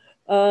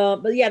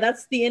 But yeah,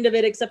 that's the end of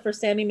it, except for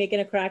Sammy making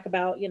a crack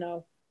about,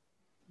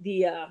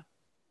 the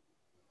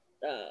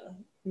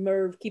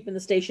Merv keeping the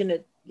station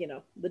at,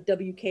 the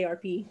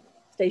WKRP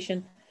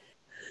station.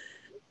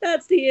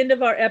 That's the end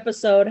of our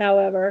episode,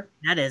 however.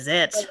 That is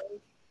it.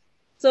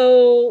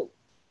 So,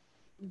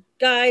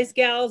 guys,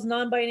 gals,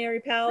 non-binary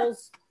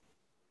pals,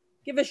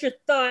 give us your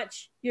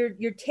thoughts,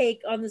 your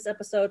take on this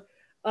episode.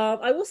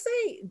 I will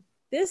say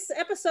this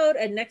episode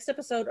and next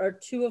episode are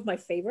 2 of my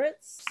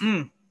favorites.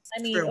 True.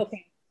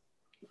 Okay.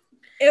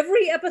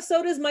 Every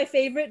episode is my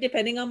favorite,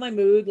 depending on my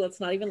mood. Let's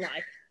not even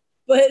lie.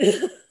 But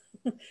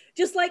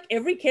just like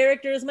every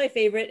character is my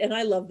favorite, and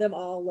I love them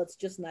all. Let's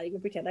just not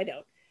even pretend I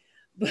don't.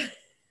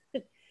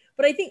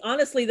 But I think,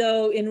 honestly,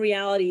 though, in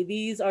reality,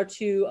 these are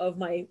 2 of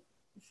my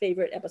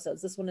favorite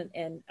episodes. This one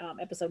and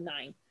episode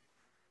 9.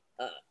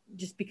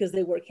 Just because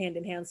they work hand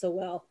in hand so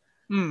well.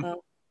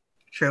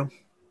 True.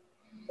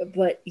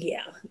 But,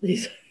 yeah. Who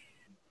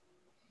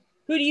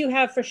do you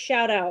have for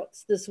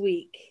shout-outs this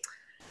week?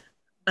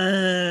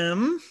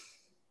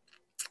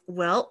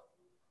 Well,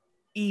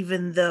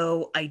 even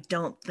though I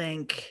don't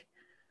think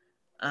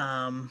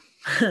I'm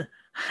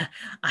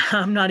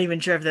not even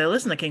sure if they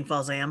listen to King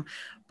Falls AM,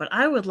 but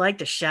I would like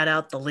to shout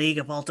out the League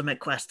of Ultimate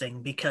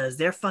Questing because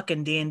their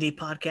fucking D&D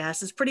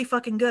podcast is pretty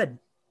fucking good.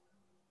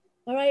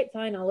 All right,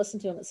 fine, I'll listen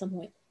to them at some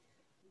point.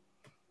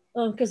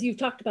 Because you've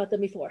talked about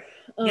them before.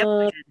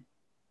 Yep,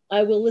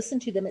 I will listen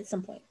to them at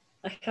some point.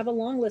 I have a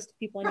long list of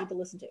people I need to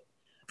listen to.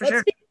 For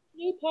sure. Speak of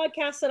new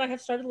podcasts that I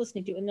have started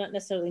listening to, and not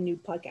necessarily new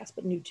podcasts,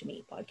 but new to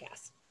me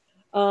podcasts.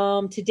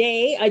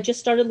 Today, I just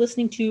started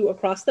listening to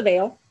Across the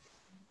Veil.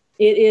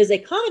 It is a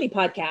comedy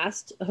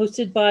podcast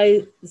hosted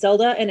by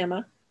Zelda and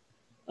Emma.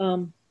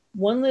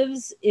 One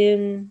lives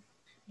in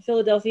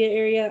Philadelphia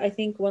area, I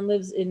think. One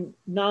lives in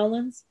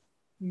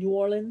New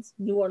Orleans.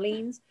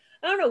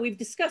 I don't know. We've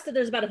discussed that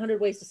there's about 100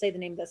 ways to say the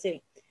name of that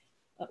city.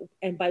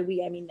 And by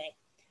we, I mean they.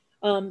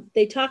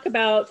 They talk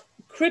about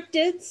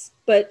cryptids,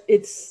 but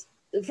it's,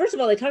 first of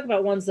all, they talk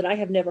about ones that I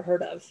have never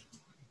heard of.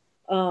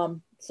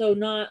 So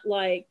not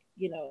like,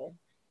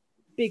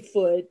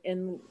 Bigfoot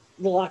and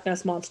the Loch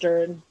Ness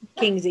Monster and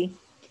Kingsley.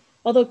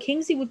 Although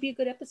Kingsley would be a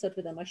good episode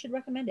for them. I should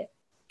recommend it.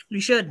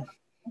 You should.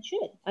 I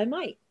should. I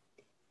might.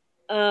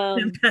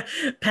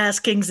 Pass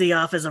Kingsley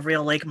off as a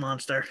real lake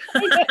monster.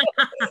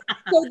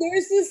 So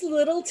there's this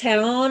little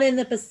town in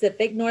the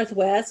Pacific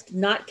Northwest,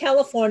 not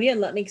California,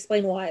 and let me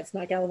explain why it's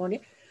not California.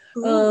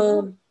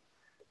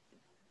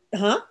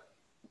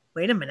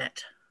 Wait a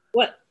minute.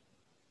 What?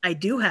 I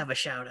do have a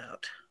shout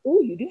out.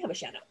 Oh, you do have a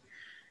shout out.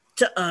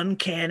 To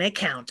Uncanny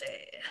County.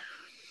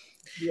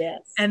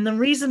 Yes. And the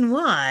reason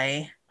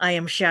why I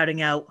am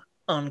shouting out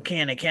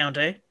Uncanny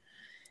County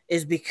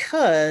is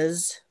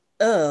because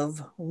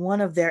of one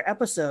of their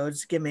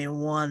episodes. Give me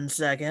 1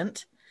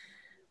 second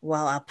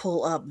while I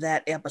pull up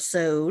that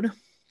episode.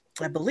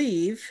 I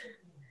believe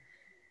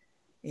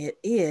it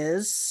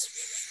is,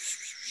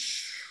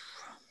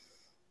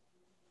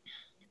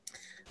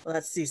 well,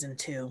 that's season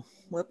 2.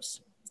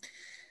 Whoops.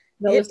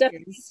 No, it's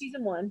definitely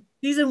season 1.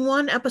 Season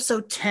 1,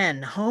 episode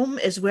 10. Home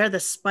is where the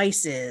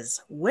spice is.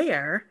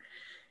 Where,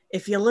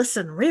 if you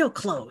listen real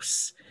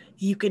close,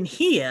 you can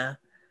hear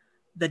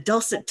the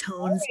dulcet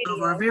tones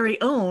of our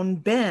very own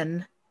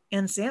Ben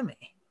and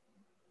Sammy.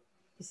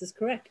 This is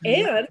correct.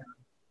 And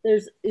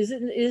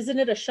isn't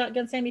it a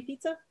Shotgun Sammy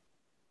pizza?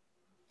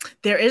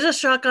 There is a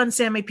Shotgun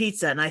Sammy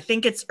pizza, and I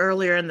think it's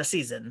earlier in the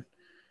season.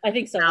 I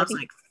think so. And I was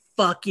like,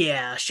 fuck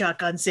yeah,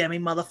 Shotgun Sammy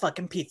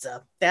motherfucking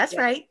pizza. That's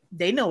right.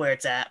 They know where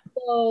it's at.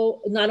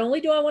 So not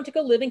only do I want to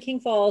go live in King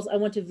Falls, I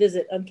want to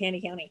visit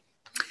Uncanny County.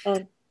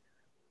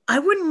 I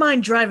wouldn't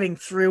mind driving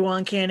through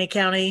Uncanny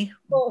County,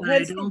 but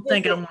I don't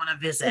think I want to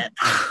visit.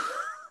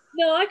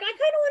 No, I kind of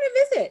want to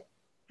visit.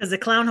 Because the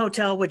Clown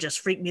Hotel would just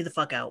freak me the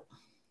fuck out.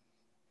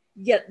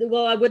 Yeah,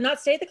 well, I would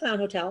not stay at the Clown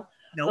Hotel.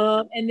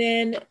 Nope. And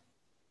then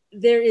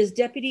there is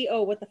Deputy,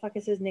 what the fuck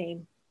is his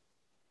name?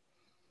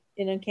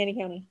 In Uncanny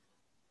County.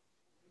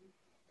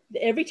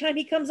 Every time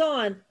he comes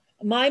on,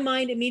 my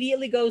mind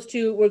immediately goes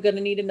to, we're going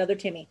to need another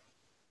Timmy.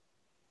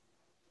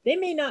 They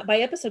may not, by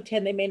episode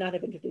 10, they may not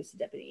have introduced the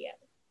deputy yet.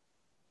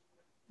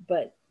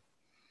 But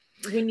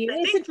when you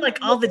I think like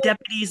all the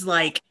deputies,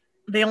 like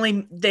they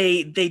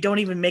don't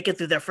even make it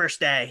through their first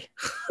day.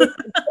 Yeah,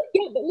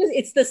 but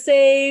it's the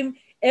same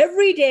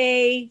every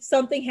day.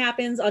 Something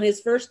happens on his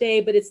first day,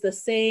 but it's the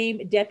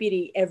same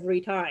deputy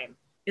every time.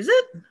 Is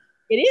it?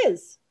 It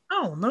is.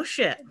 Oh, no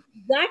shit.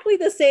 Exactly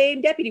the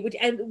same deputy,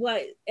 and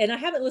I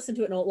haven't listened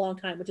to it in a long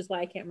time, which is why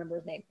I can't remember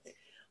his name.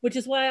 Which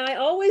is why I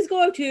always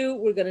go to,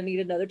 we're going to need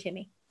another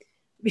Timmy.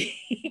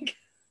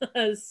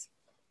 Because,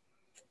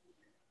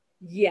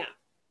 yeah.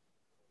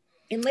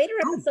 In later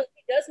episodes,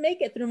 he does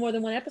make it through more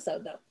than one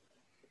episode, though,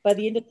 by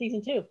the end of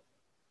season 2.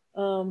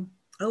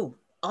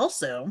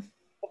 Also,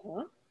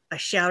 a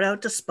shout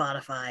out to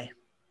Spotify.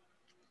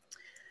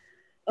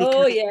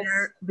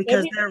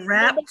 Because their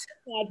rap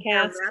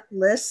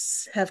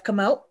lists have come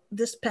out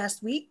this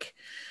past week.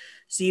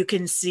 So you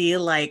can see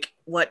like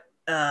what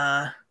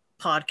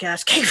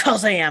podcast King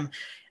Falls I Am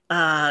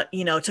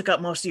took up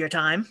most of your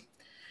time.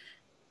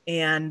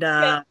 And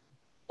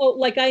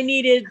like I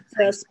needed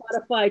the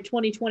Spotify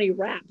 2020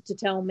 rap to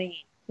tell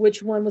me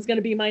which one was going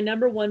to be my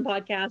number one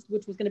podcast,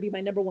 which was going to be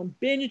my number one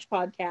binge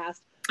podcast.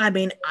 I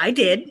mean, I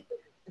did.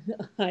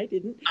 I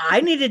didn't.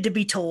 I needed to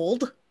be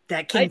told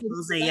that King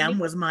Falls AM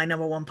was my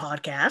number one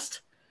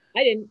podcast.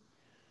 I didn't.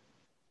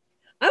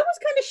 I was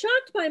kind of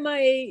shocked by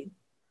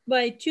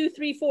my 2,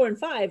 3, 4, and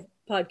 5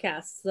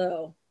 podcasts,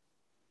 though.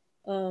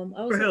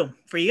 For who?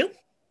 For you?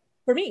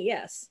 For me,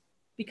 yes,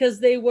 because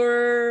they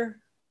were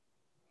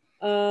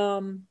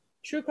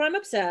True Crime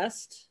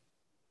Obsessed,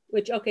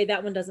 which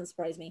that one doesn't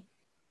surprise me.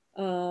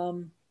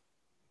 Wine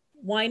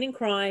and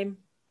Crime,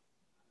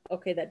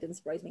 that didn't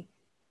surprise me.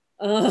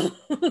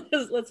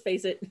 Let's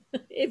face it,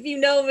 if you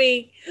know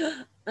me,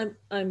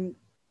 I'm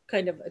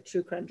kind of a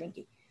true crime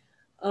junkie.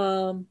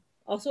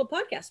 Also a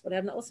podcast, but I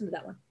have not listened to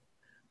that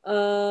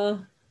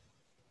one.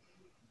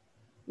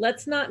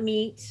 Let's Not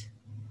Meet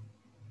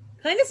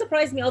kind of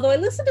surprised me, although I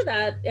listen to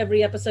that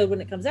every episode when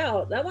it comes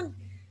out. That one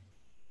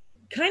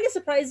kind of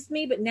surprises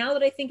me, but now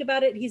that I think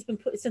about it, he's been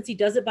since he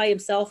does it by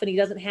himself and he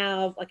doesn't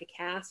have like a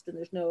cast and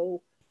there's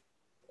no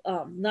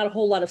not a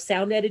whole lot of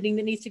sound editing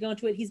that needs to go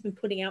into it. He's been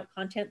putting out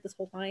content this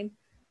whole time.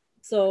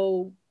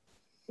 So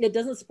it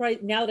doesn't surprise,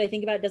 now that I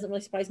think about it, it doesn't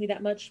really surprise me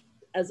that much,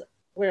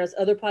 whereas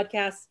other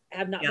podcasts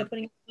have not been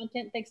putting out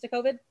content thanks to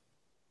COVID.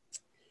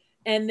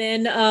 And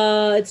then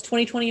it's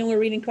 2020 and we're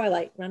reading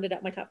Twilight. Rounded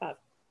out my top 5.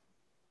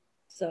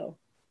 So,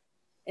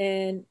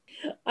 and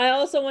I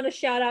also want to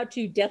shout out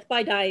to Death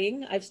by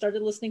Dying. I've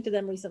started listening to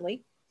them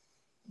recently.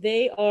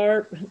 They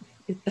are,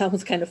 that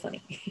was kind of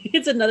funny.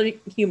 It's another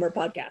humor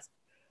podcast.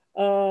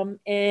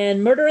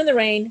 And Murder in the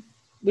Rain,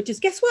 which is,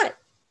 guess what?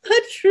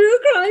 A true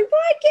crime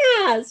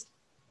podcast.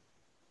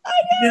 I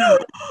know.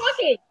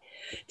 No.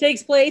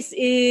 Takes place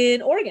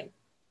in Oregon.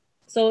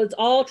 So it's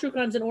all true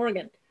crimes in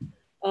Oregon,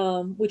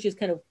 which is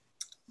kind of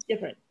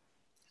different.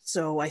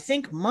 So I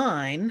think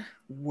mine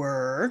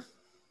were,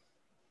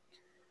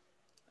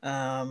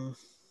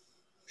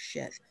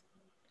 shit.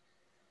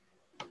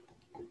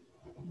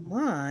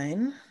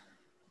 Mine.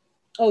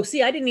 Oh,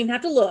 see, I didn't even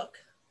have to look.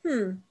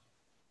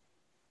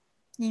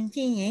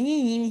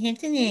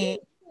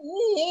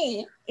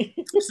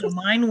 So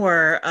mine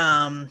were,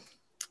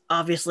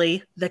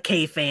 obviously the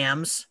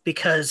K-Fams,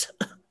 because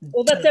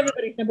well, that's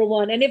everybody's number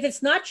one. And if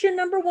it's not your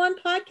number one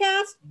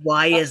podcast,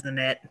 why isn't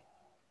it?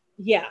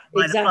 Yeah,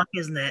 why exactly. The fuck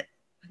isn't it?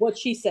 What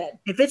she said.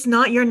 If it's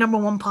not your number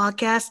one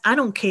podcast, I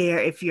don't care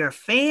if you're a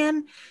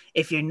fan,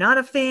 if you're not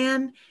a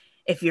fan,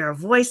 if you're a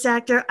voice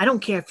actor. I don't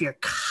care if you're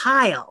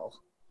Kyle.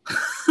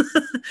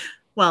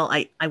 Well,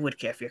 I would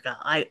care if you're Kyle.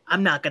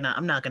 I'm not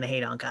gonna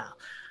hate on Kyle.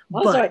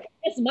 Oh, but sorry.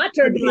 It's my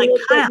turn to be like,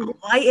 Kyle,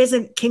 why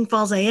isn't King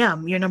Falls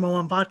AM your number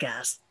one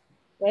podcast?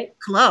 Right.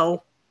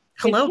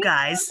 Hello,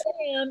 guys.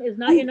 AM is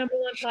not your number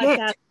one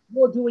podcast.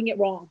 We're doing it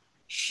wrong.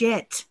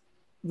 Shit.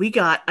 We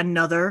got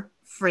another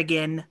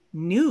friggin'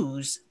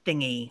 news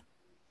thingy.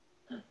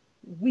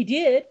 We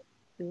did.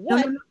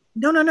 What?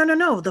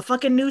 No. The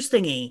fucking news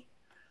thingy.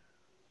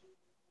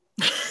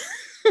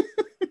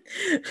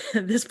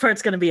 This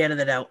part's gonna be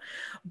edited out.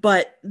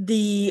 But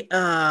the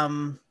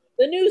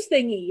news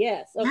thingy,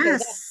 yes. Okay,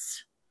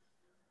 yes.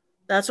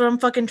 That's what I'm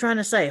fucking trying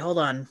to say. Hold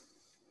on.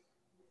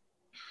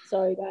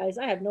 Sorry, guys.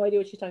 I have no idea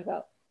what she's talking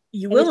about.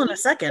 You will in a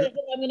second.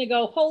 I'm gonna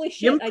go, holy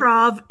shit.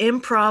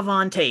 Improv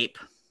on tape.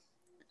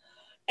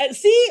 And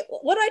see,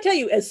 what did I tell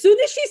you? As soon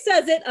as she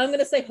says it, I'm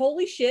gonna say,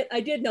 holy shit,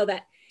 I did know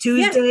that.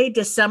 Tuesday, yes.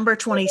 December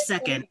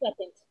 22nd.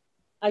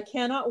 I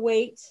cannot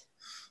wait.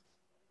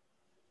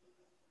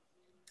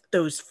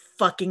 Those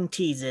fucking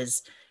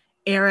teases.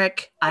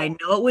 Eric, I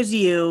know it was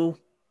you.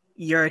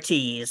 You're a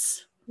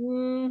tease.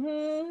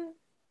 Mm-hmm.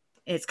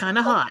 It's kind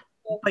of hot,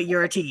 but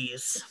you're a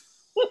tease.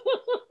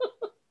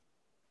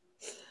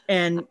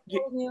 And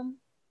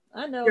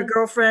I know your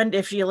girlfriend,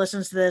 if she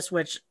listens to this,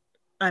 which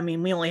I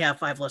mean, we only have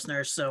 5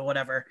 listeners, so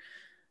whatever.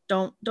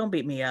 Don't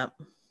beat me up.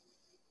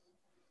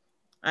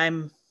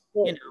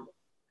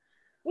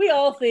 We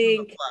all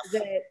think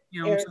that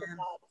Eric's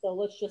hot, so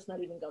let's just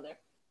not even go there.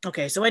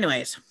 Okay, so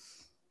anyways,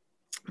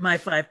 my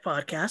 5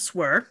 podcasts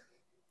were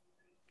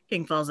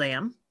King Falls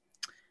AM,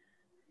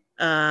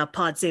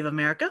 Pod Save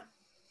America,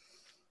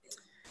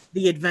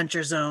 The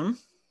Adventure Zone,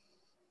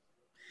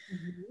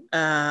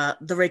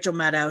 The Rachel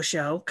Maddow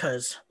Show,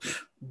 because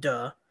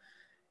duh,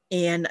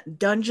 and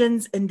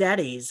Dungeons and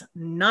Daddies,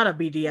 not a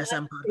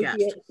BDSM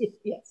podcast.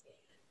 Yes,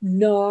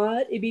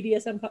 not a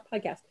BDSM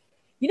podcast.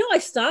 You know, I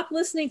stopped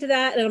listening to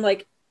that, and I'm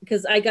like,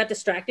 because I got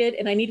distracted,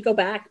 and I need to go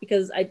back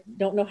because I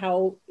don't know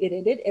how it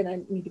ended, and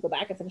I need to go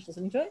back and finish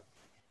listening to it.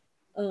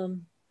 So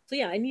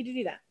yeah, I need to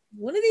do that.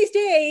 One of these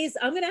days,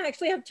 I'm gonna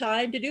actually have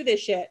time to do this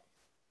shit.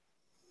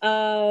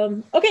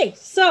 Okay,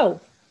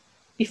 so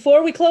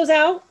before we close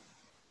out,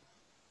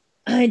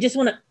 I just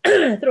want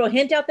to throw a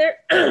hint out there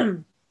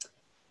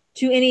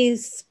to any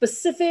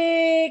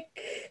specific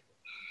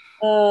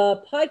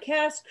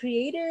podcast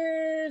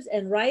creators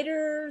and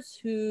writers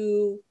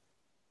who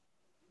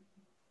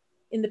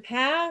in the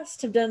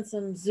past have done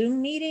some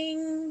Zoom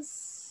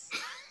meetings.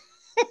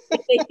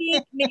 If they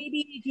think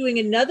maybe doing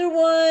another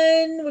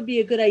one would be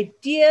a good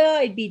idea,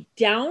 I'd be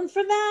down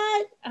for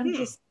that. I'm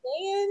just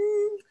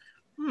saying.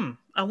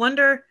 I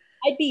wonder.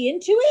 I'd be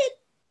into it.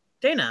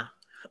 Dana,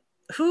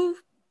 who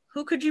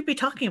could you be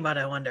talking about,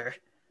 I wonder?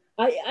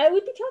 I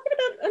would be talking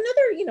about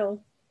another,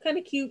 kind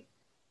of cute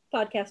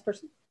podcast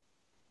person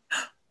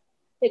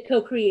that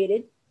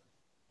co-created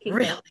King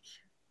really? Kong.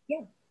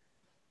 Yeah.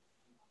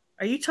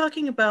 Are you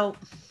talking about,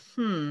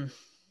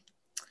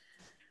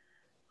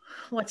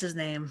 what's his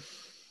name?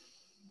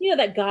 You know,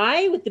 that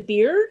guy with the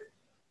beard?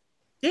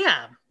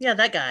 Yeah,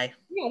 that guy.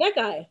 Yeah, that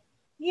guy.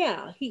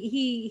 Yeah,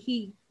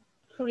 he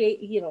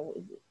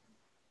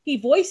he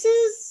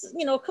voices,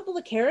 a couple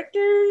of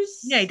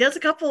characters. Yeah, he does a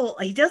couple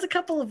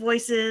of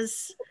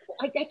voices.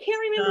 I can't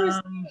remember his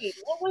name.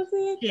 What was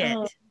it?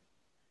 Shit.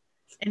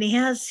 And he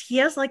has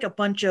like a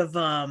bunch of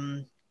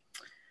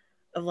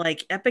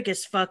like epic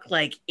as fuck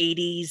like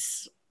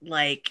 80s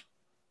like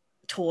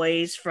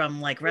toys from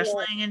like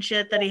wrestling and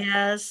shit that he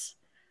has.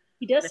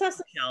 He does have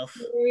some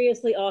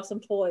seriously awesome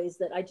toys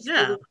that I just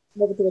really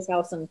come over to his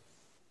house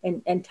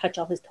and touch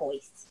all his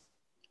toys.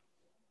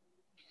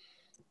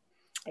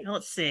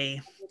 Let's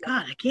see.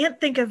 God, I can't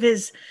think of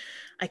his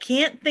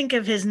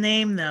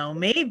name though.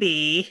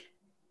 Maybe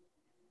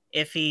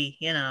if he,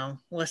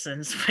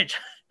 listens, which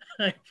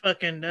I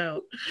fucking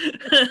don't.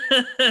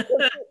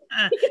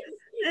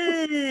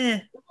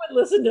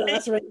 Listen to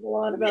us ramble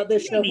on about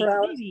this show for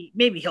hours.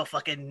 Maybe he'll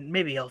fucking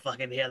hear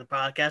the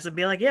podcast and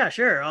be like, yeah,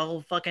 sure,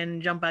 I'll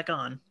fucking jump back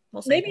on.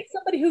 We'll see. Maybe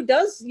somebody who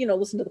does,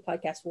 listen to the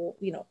podcast will,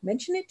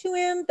 mention it to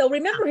him. They'll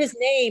remember his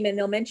name and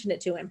they'll mention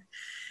it to him.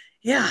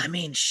 Yeah, I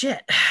mean,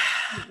 shit.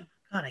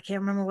 God, I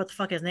can't remember what the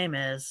fuck his name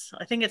is.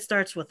 I think it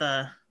starts with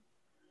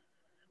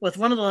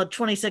one of the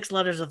 26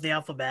 letters of the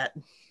alphabet.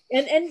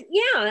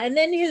 And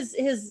then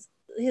his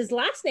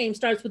last name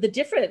starts with a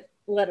different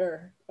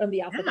letter of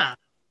the alphabet.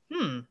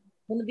 Yeah.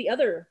 One of the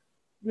other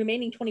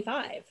remaining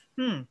 25.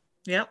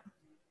 Yep.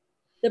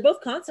 They're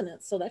both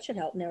consonants, so that should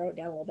help narrow it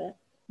down a little bit.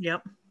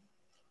 Yep.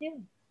 Yeah.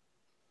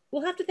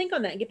 We'll have to think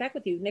on that and get back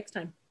with you next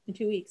time in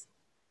 2 weeks.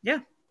 Yeah.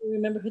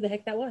 Remember who the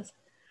heck that was.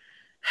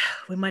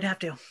 We might have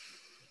to.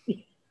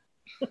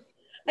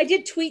 I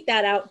did tweet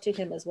that out to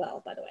him as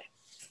well, by the way.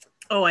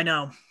 Oh, I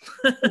know.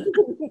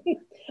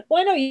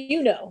 Well, I know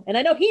you know, and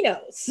I know he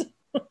knows.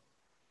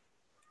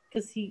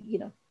 Because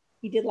he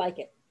did like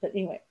it. But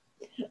anyway.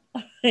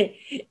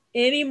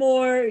 Any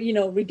more,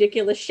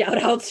 ridiculous shout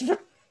outs Nope.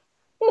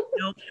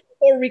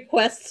 or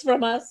requests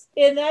from us?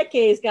 In that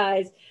case,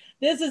 guys,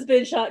 this has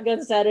been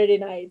Shotgun Saturday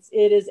Nights.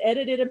 It is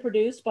edited and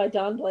produced by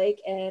Don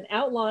Blake and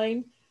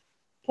outlined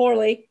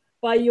poorly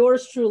by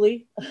yours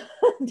truly,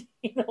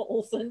 Dana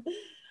Olson.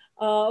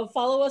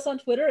 Follow us on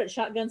Twitter at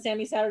Shotgun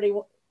Sammy Saturday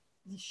 1.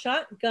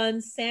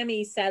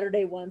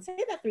 Say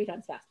that 3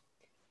 times fast.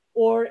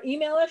 Or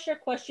email us your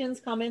questions,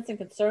 comments, and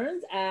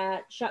concerns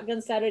at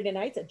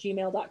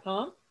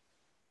shotgunsaturdaynights@gmail.com.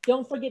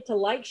 Don't forget to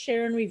like,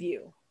 share, and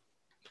review.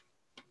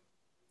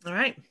 All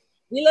right.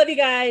 We love you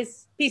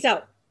guys. Peace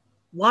out.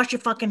 Wash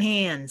your fucking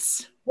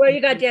hands. Wear your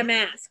goddamn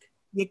mask.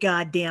 Your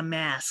goddamn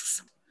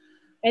masks.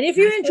 And if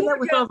you're in Georgia,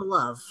 with all the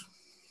love.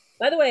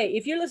 By the way,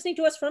 if you're listening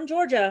to us from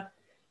Georgia,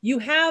 you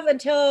have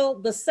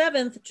until the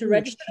 7th to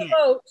register to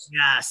vote.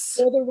 Yes.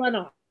 For the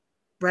runoff.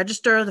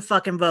 Register the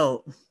fucking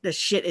vote. This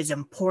shit is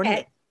important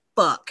as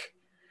fuck.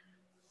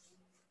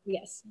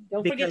 Yes.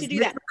 Don't forget to do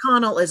Mitch that.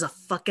 McConnell is a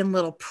fucking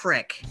little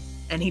prick,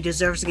 and he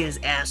deserves to get his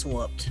ass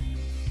whooped.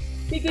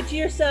 Be good to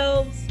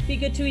yourselves. Be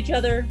good to each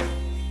other.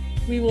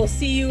 We will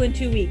see you in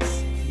 2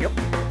 weeks. Yep.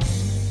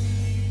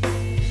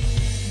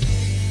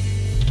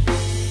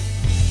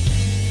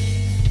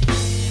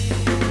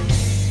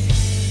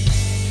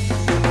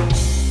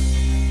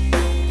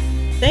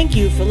 Thank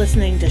you for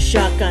listening to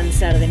Shotgun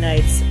Saturday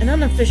Nights, an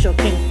unofficial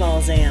King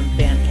Falls AM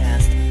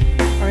fancast.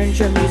 Our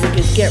intro music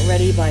is Get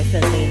Ready by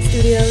Fesnian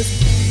Studios,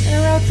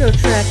 and our outro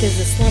track is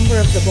The Slumber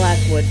of the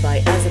Blackwood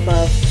by As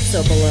Above,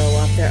 So Below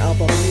off their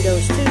album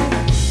Ritos 2,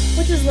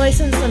 which is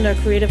licensed under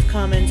Creative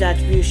Commons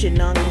Attribution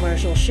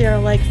Non-Commercial Share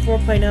Alike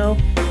 4.0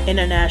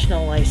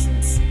 International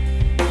License.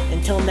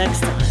 Until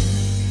next time.